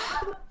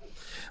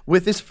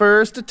 With his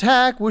first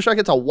attack, Wushak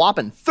gets a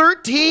whopping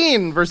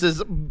 13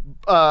 versus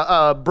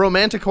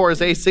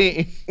Bromanticore's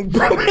AC.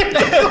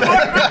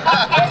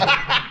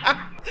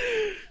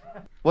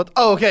 What?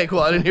 Oh, okay, cool.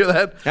 I didn't hear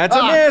that. That's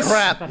a miss.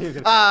 Crap.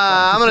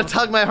 I'm going to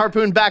tug my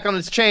harpoon back on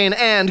its chain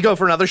and go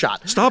for another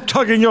shot. Stop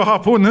tugging your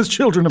harpoon. There's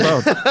children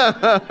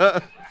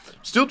about.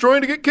 Still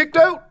trying to get kicked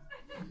out.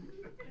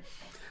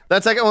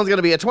 That second one's going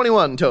to be a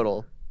 21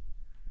 total.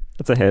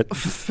 That's a hit.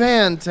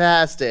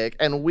 Fantastic.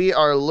 And we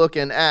are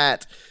looking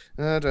at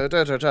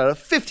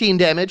 15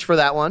 damage for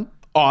that one.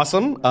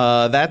 Awesome.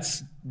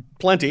 That's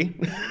plenty.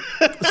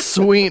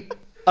 Sweet.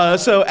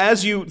 So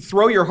as you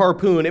throw your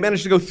harpoon, it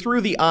managed to go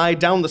through the eye,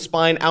 down the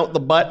spine, out the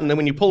butt, and then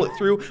when you pull it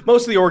through,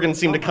 most of the organs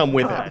seem to come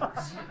with it.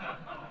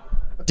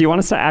 Do you want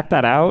us to act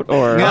that out,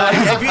 or?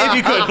 If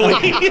you could,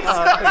 please.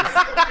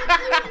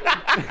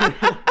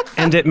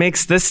 And it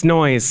makes this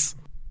noise.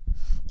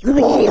 The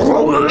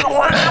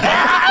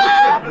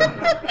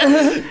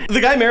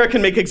Chimera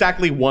can make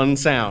exactly one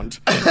sound.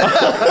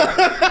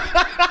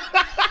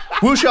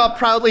 Wuxia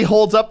proudly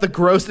holds up the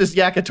grossest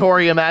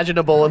yakitori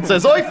imaginable and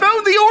says, I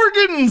found the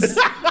organs!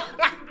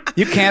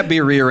 You can't be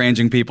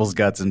rearranging people's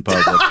guts in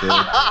public, dude.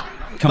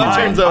 Come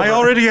on. I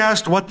already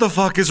asked what the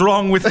fuck is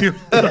wrong with you.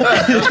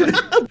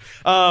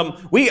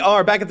 We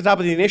are back at the top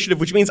of the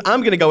initiative, which means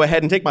I'm going to go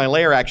ahead and take my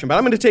layer action, but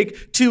I'm going to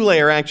take 2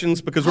 layer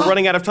actions because we're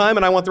running out of time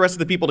and I want the rest of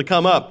the people to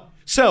come up.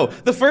 So,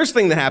 the first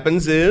thing that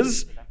happens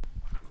is...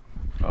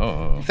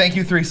 Oh. Thank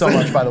you 3 so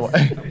much, by the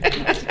way.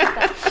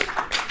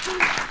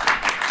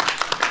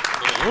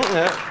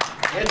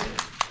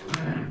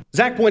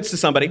 Zach points to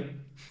somebody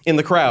in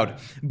the crowd.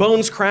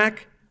 Bones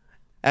crack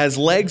as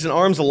legs and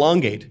arms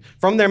elongate.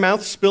 From their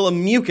mouths spill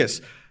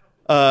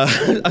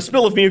a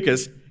spill of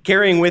mucus,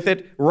 carrying with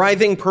it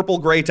writhing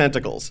purple-gray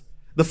tentacles.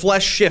 The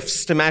flesh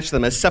shifts to match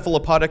them as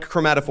cephalopodic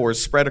chromatophores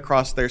spread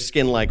across their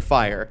skin like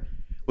fire.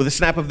 With a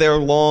snap of their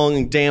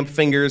long, damp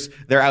fingers,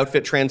 their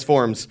outfit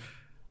transforms.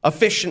 A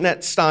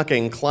fishnet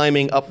stocking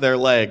climbing up their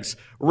legs.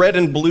 Red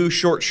and blue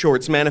short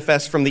shorts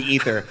manifest from the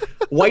ether.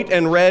 White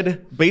and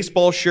red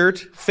baseball shirt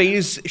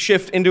phase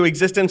shift into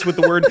existence with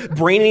the word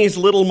Brainy's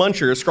Little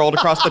Muncher scrawled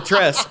across the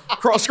chest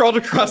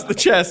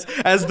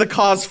as the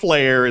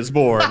cosplayer is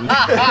born.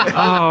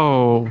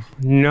 Oh,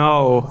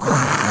 no.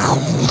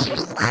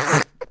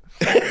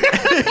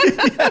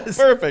 Yes.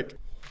 Perfect.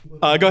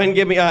 Go ahead and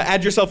give me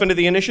add yourself into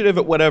the initiative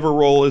at whatever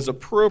roll is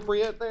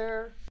appropriate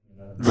there.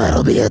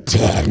 That'll be a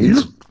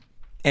 10.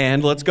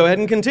 And let's go ahead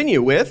and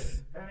continue with...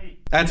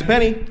 That's a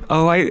penny.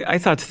 Oh, I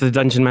thought the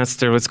Dungeon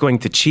Master was going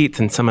to cheat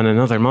and summon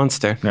another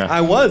monster. Yeah.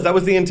 That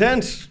was the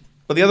intent.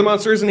 But the other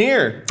monster isn't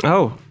here.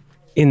 Oh,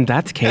 in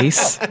that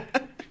case...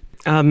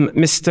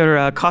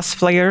 Mr.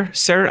 Cosplayer,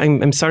 sir,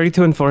 I'm sorry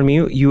to inform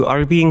you, you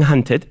are being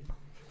hunted.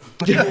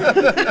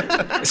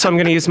 So I'm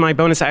going to use my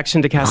bonus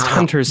action to cast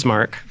Hunter's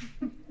Mark.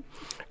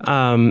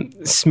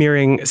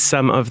 Smearing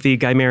some of the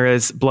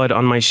Chimera's blood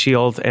on my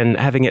shield and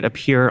having it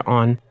appear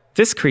on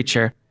this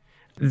creature.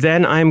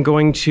 Then I'm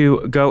going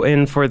to go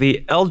in for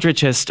the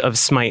Eldritchest of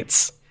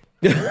Smites.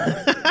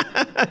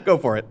 Go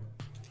for it.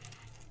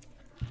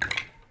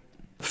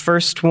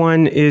 First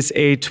one is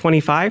a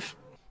 25.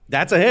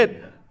 That's a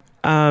hit.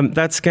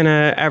 That's going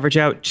to average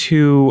out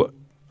to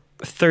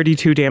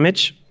 32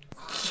 damage.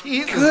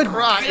 Jesus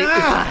Christ.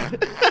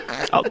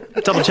 I'll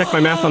double check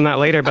my math on that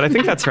later, but I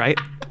think that's right.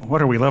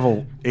 What are we,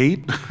 level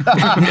 8?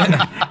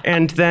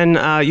 And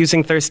then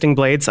using Thirsting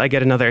Blades, I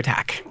get another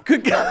attack.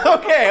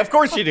 Okay, of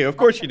course you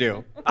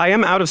do. I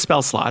am out of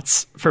spell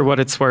slots, for what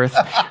it's worth.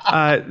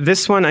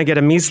 This one, I get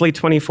a measly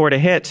 24 to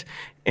hit,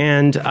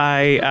 and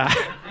I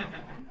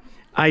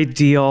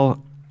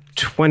deal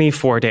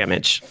 24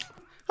 damage.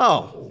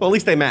 Oh, well, at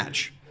least they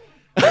match.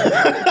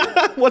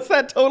 What's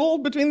that total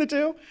between the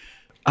two?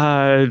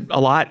 A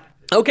lot.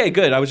 Okay,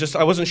 good. I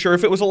wasn't sure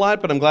if it was a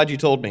lot, but I'm glad you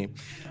told me.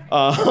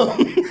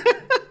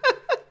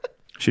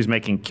 She's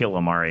making kill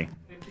Amari.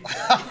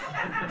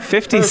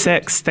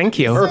 56. Thank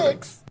you.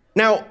 Perfect.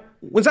 Now,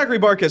 when Zachary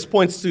Barkus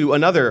points to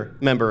another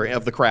member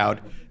of the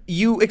crowd,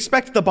 you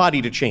expect the body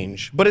to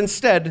change, but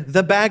instead,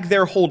 the bag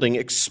they're holding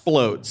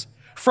explodes.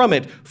 From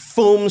it,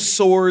 foam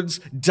swords,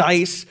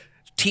 dice,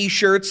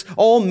 T-shirts,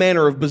 all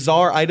manner of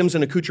bizarre items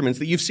and accoutrements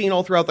that you've seen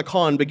all throughout the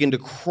con begin to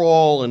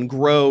crawl and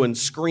grow and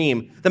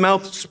scream. The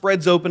mouth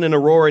spreads open in a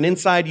roar, and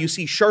inside you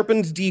see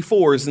sharpened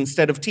D4s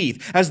instead of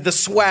teeth as the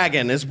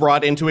swaggin is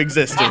brought into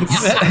existence.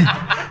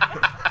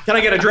 Can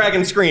I get a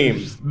dragon scream?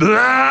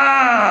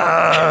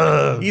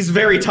 He's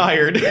very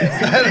tired.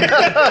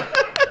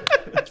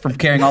 From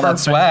carrying all that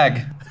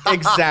swag.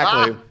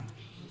 Exactly.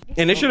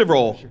 Initiative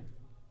roll.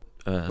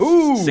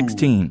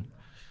 16.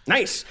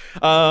 Nice.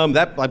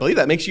 I believe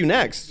that makes you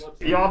next.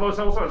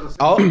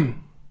 Oh,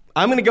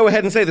 I'm going to go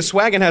ahead and say the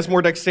swaggin has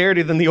more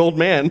dexterity than the old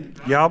man.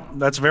 Yep,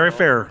 that's very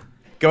fair.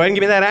 Go ahead and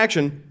give me that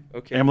action.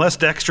 Okay. I'm less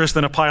dexterous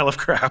than a pile of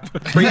crap. Go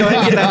ahead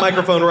and get that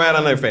microphone right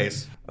on their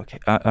face. Okay,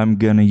 I'm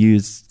gonna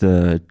use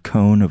the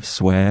cone of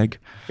swag.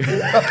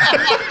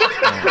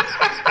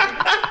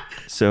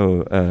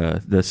 So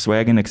the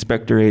Swaggin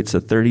expectorates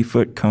a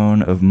 30-foot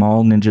cone of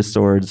Maul ninja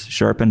swords,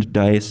 sharpened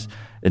dice,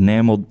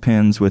 enameled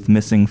pins with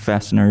missing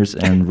fasteners,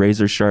 and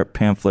razor-sharp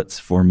pamphlets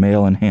for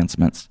male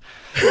enhancements.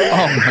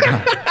 Oh my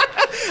god.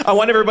 I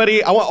want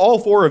all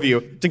 4 of you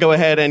to go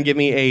ahead and give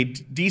me a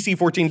DC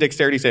 14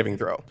 dexterity saving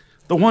throw.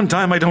 The one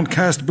time I don't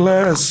cast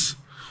Bless.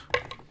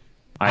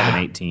 I have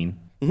an 18.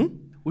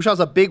 Wushaw's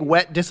a big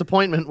wet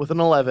disappointment with an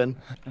 11.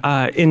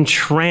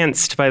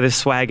 Entranced by the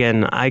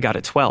Swaggin, I got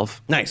a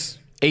 12. Nice.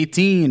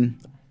 18.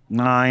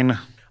 9.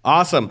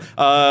 Awesome.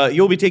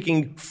 You'll be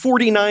taking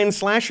 49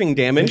 slashing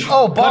damage.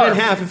 Oh, cut in barf.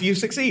 half if you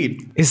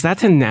succeed. Is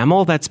that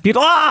enamel? That's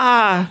beautiful.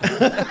 Ah!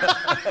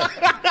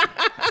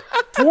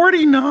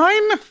 49?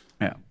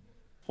 Yeah.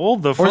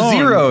 Hold the Or phone.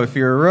 0 if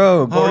you're a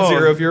rogue. Or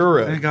 0 if you're a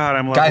rogue. Thank God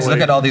I'm Guys, level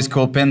look at 8. all these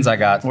cool pins I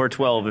got. Or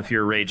 12 if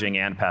you're raging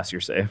and pass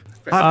your save.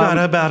 I've got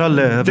about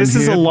 11 This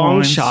is a hit long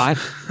points. shot,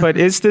 but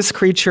is this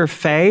creature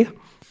fey?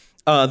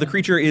 The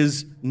creature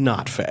is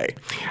not fey.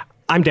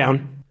 I'm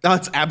down.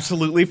 That's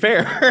absolutely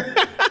fair.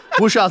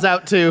 Wushaw's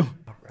out too.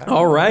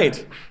 All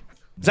right.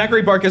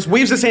 Zachary Barkus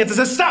waves his hands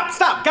and says,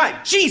 Stop,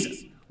 guy,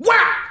 Jesus,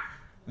 wow!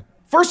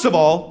 First of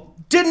all,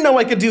 didn't know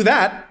I could do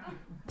that.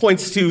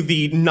 Points to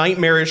the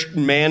nightmarish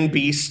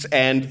man-beast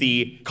and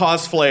the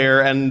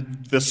cosplayer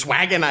and the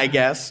Swaggin, I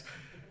guess.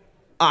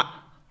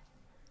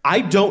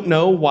 I don't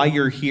know why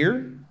you're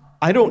here.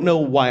 I don't know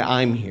why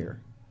I'm here.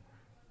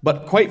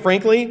 But quite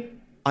frankly,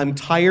 I'm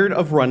tired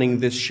of running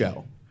this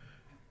show.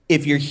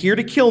 If you're here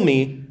to kill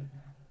me,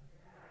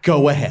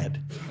 go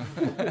ahead.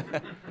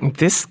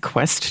 This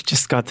quest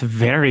just got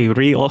very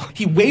real.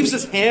 He waves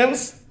his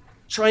hands,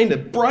 trying to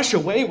brush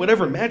away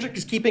whatever magic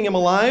is keeping him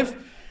alive,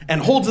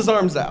 and holds his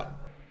arms out.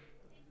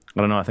 I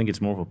don't know. I think it's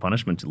more of a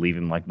punishment to leave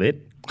him like that.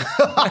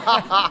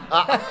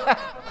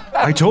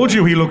 I told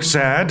you he looked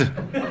sad.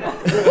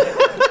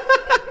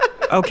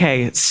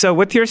 Okay, so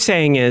what you're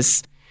saying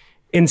is,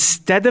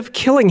 instead of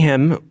killing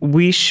him,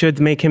 we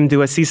should make him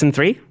do a season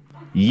 3?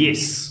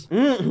 Yes.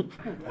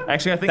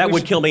 Actually, I think That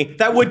would kill me.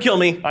 That would kill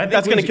me. I think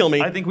That's going to kill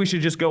me. I think we should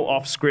just go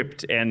off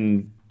script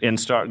and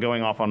start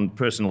going off on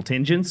personal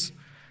tangents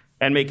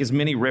and make as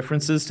many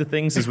references to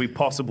things as we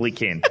possibly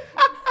can.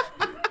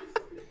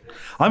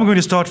 I'm going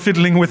to start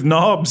fiddling with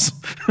knobs.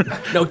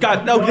 No,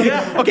 God, no.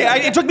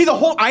 Okay, it took me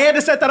I had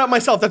to set that up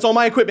myself. That's all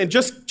my equipment.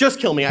 Just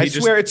kill me. I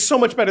swear it's so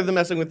much better than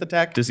messing with the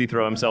tech. Does he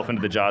throw himself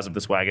into the jaws of the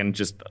Swaggin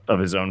just of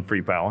his own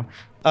free power?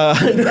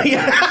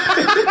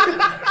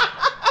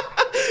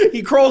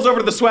 He crawls over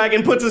to the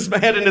Swaggin, puts his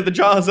head into the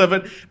jaws of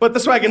it, but the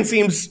Swaggin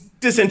seems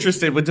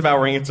disinterested with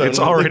devouring its own. It's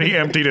already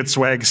emptied its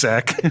swag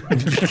sack.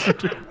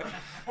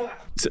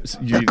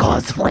 The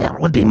cosplayer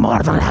would be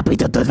more than happy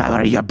to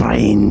devour your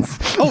brains.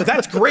 Oh,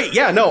 that's great.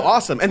 Yeah, no,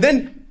 awesome. And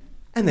then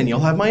you'll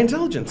have my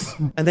intelligence.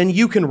 And then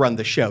you can run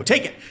the show.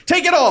 Take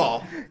it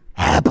all.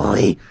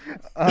 Happily.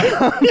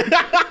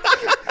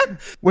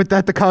 With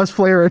that, the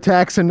cosplayer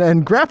attacks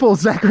and grapples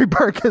Zachary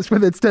Barkus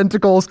with its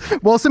tentacles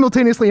while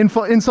simultaneously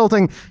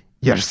insulting,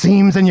 "Your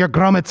seams and your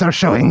grommets are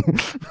showing."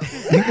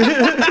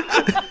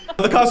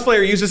 The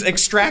cosplayer uses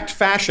extract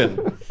fashion.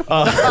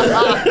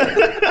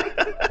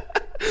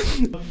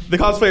 The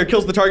cosplayer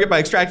kills the target by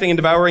extracting and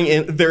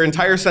devouring their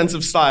entire sense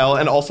of style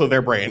and also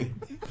their brain.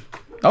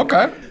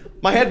 Okay.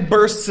 My head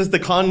bursts as the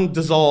con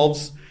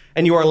dissolves,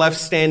 and you are left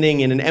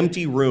standing in an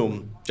empty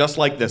room, just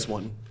like this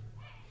one,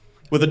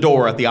 with a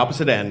door at the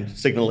opposite end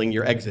signaling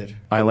your exit.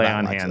 I lay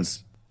on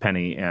hands Pen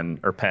and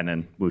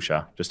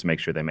Wusha just to make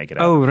sure they make it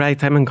out. Oh,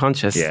 right, I'm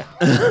unconscious. Yeah.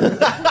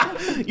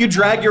 You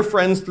drag your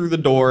friends through the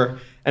door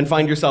and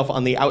find yourself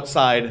on the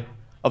outside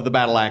of the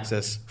battle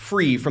axis,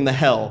 free from the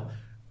hell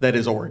that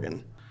is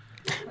Oregon.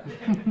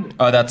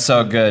 Oh, that's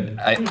so good.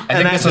 I think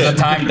this was a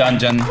time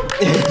dungeon.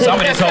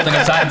 Somebody's holding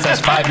a sign that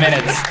says 5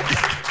 minutes.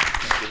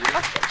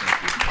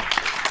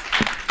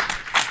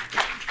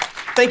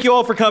 Thank you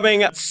all for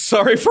coming.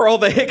 Sorry for all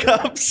the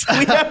hiccups.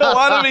 We had a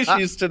lot of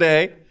issues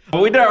today.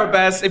 But we did our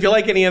best. If you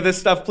like any of this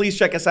stuff, please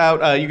check us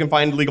out. You can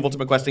find League of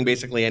Ultimate Questing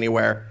basically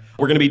anywhere.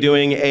 We're going to be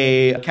doing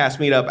a cast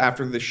meetup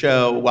after the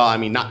show. Well, I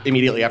mean, not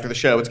immediately after the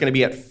show. It's going to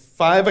be at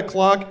 5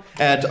 o'clock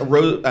at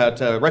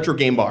Retro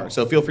Game Bar.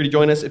 So feel free to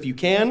join us if you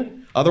can.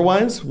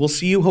 Otherwise, we'll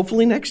see you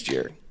hopefully next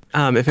year.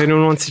 If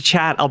anyone wants to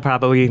chat, I'll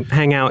probably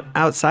hang out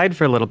outside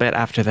for a little bit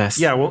after this.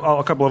 Yeah, well,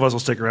 a couple of us will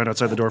stick around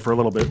outside the door for a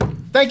little bit.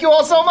 Thank you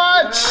all so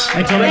much.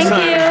 Until next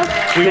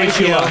time. We wish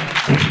you luck.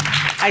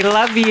 I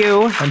love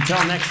you.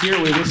 Until next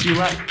year, we wish you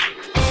luck.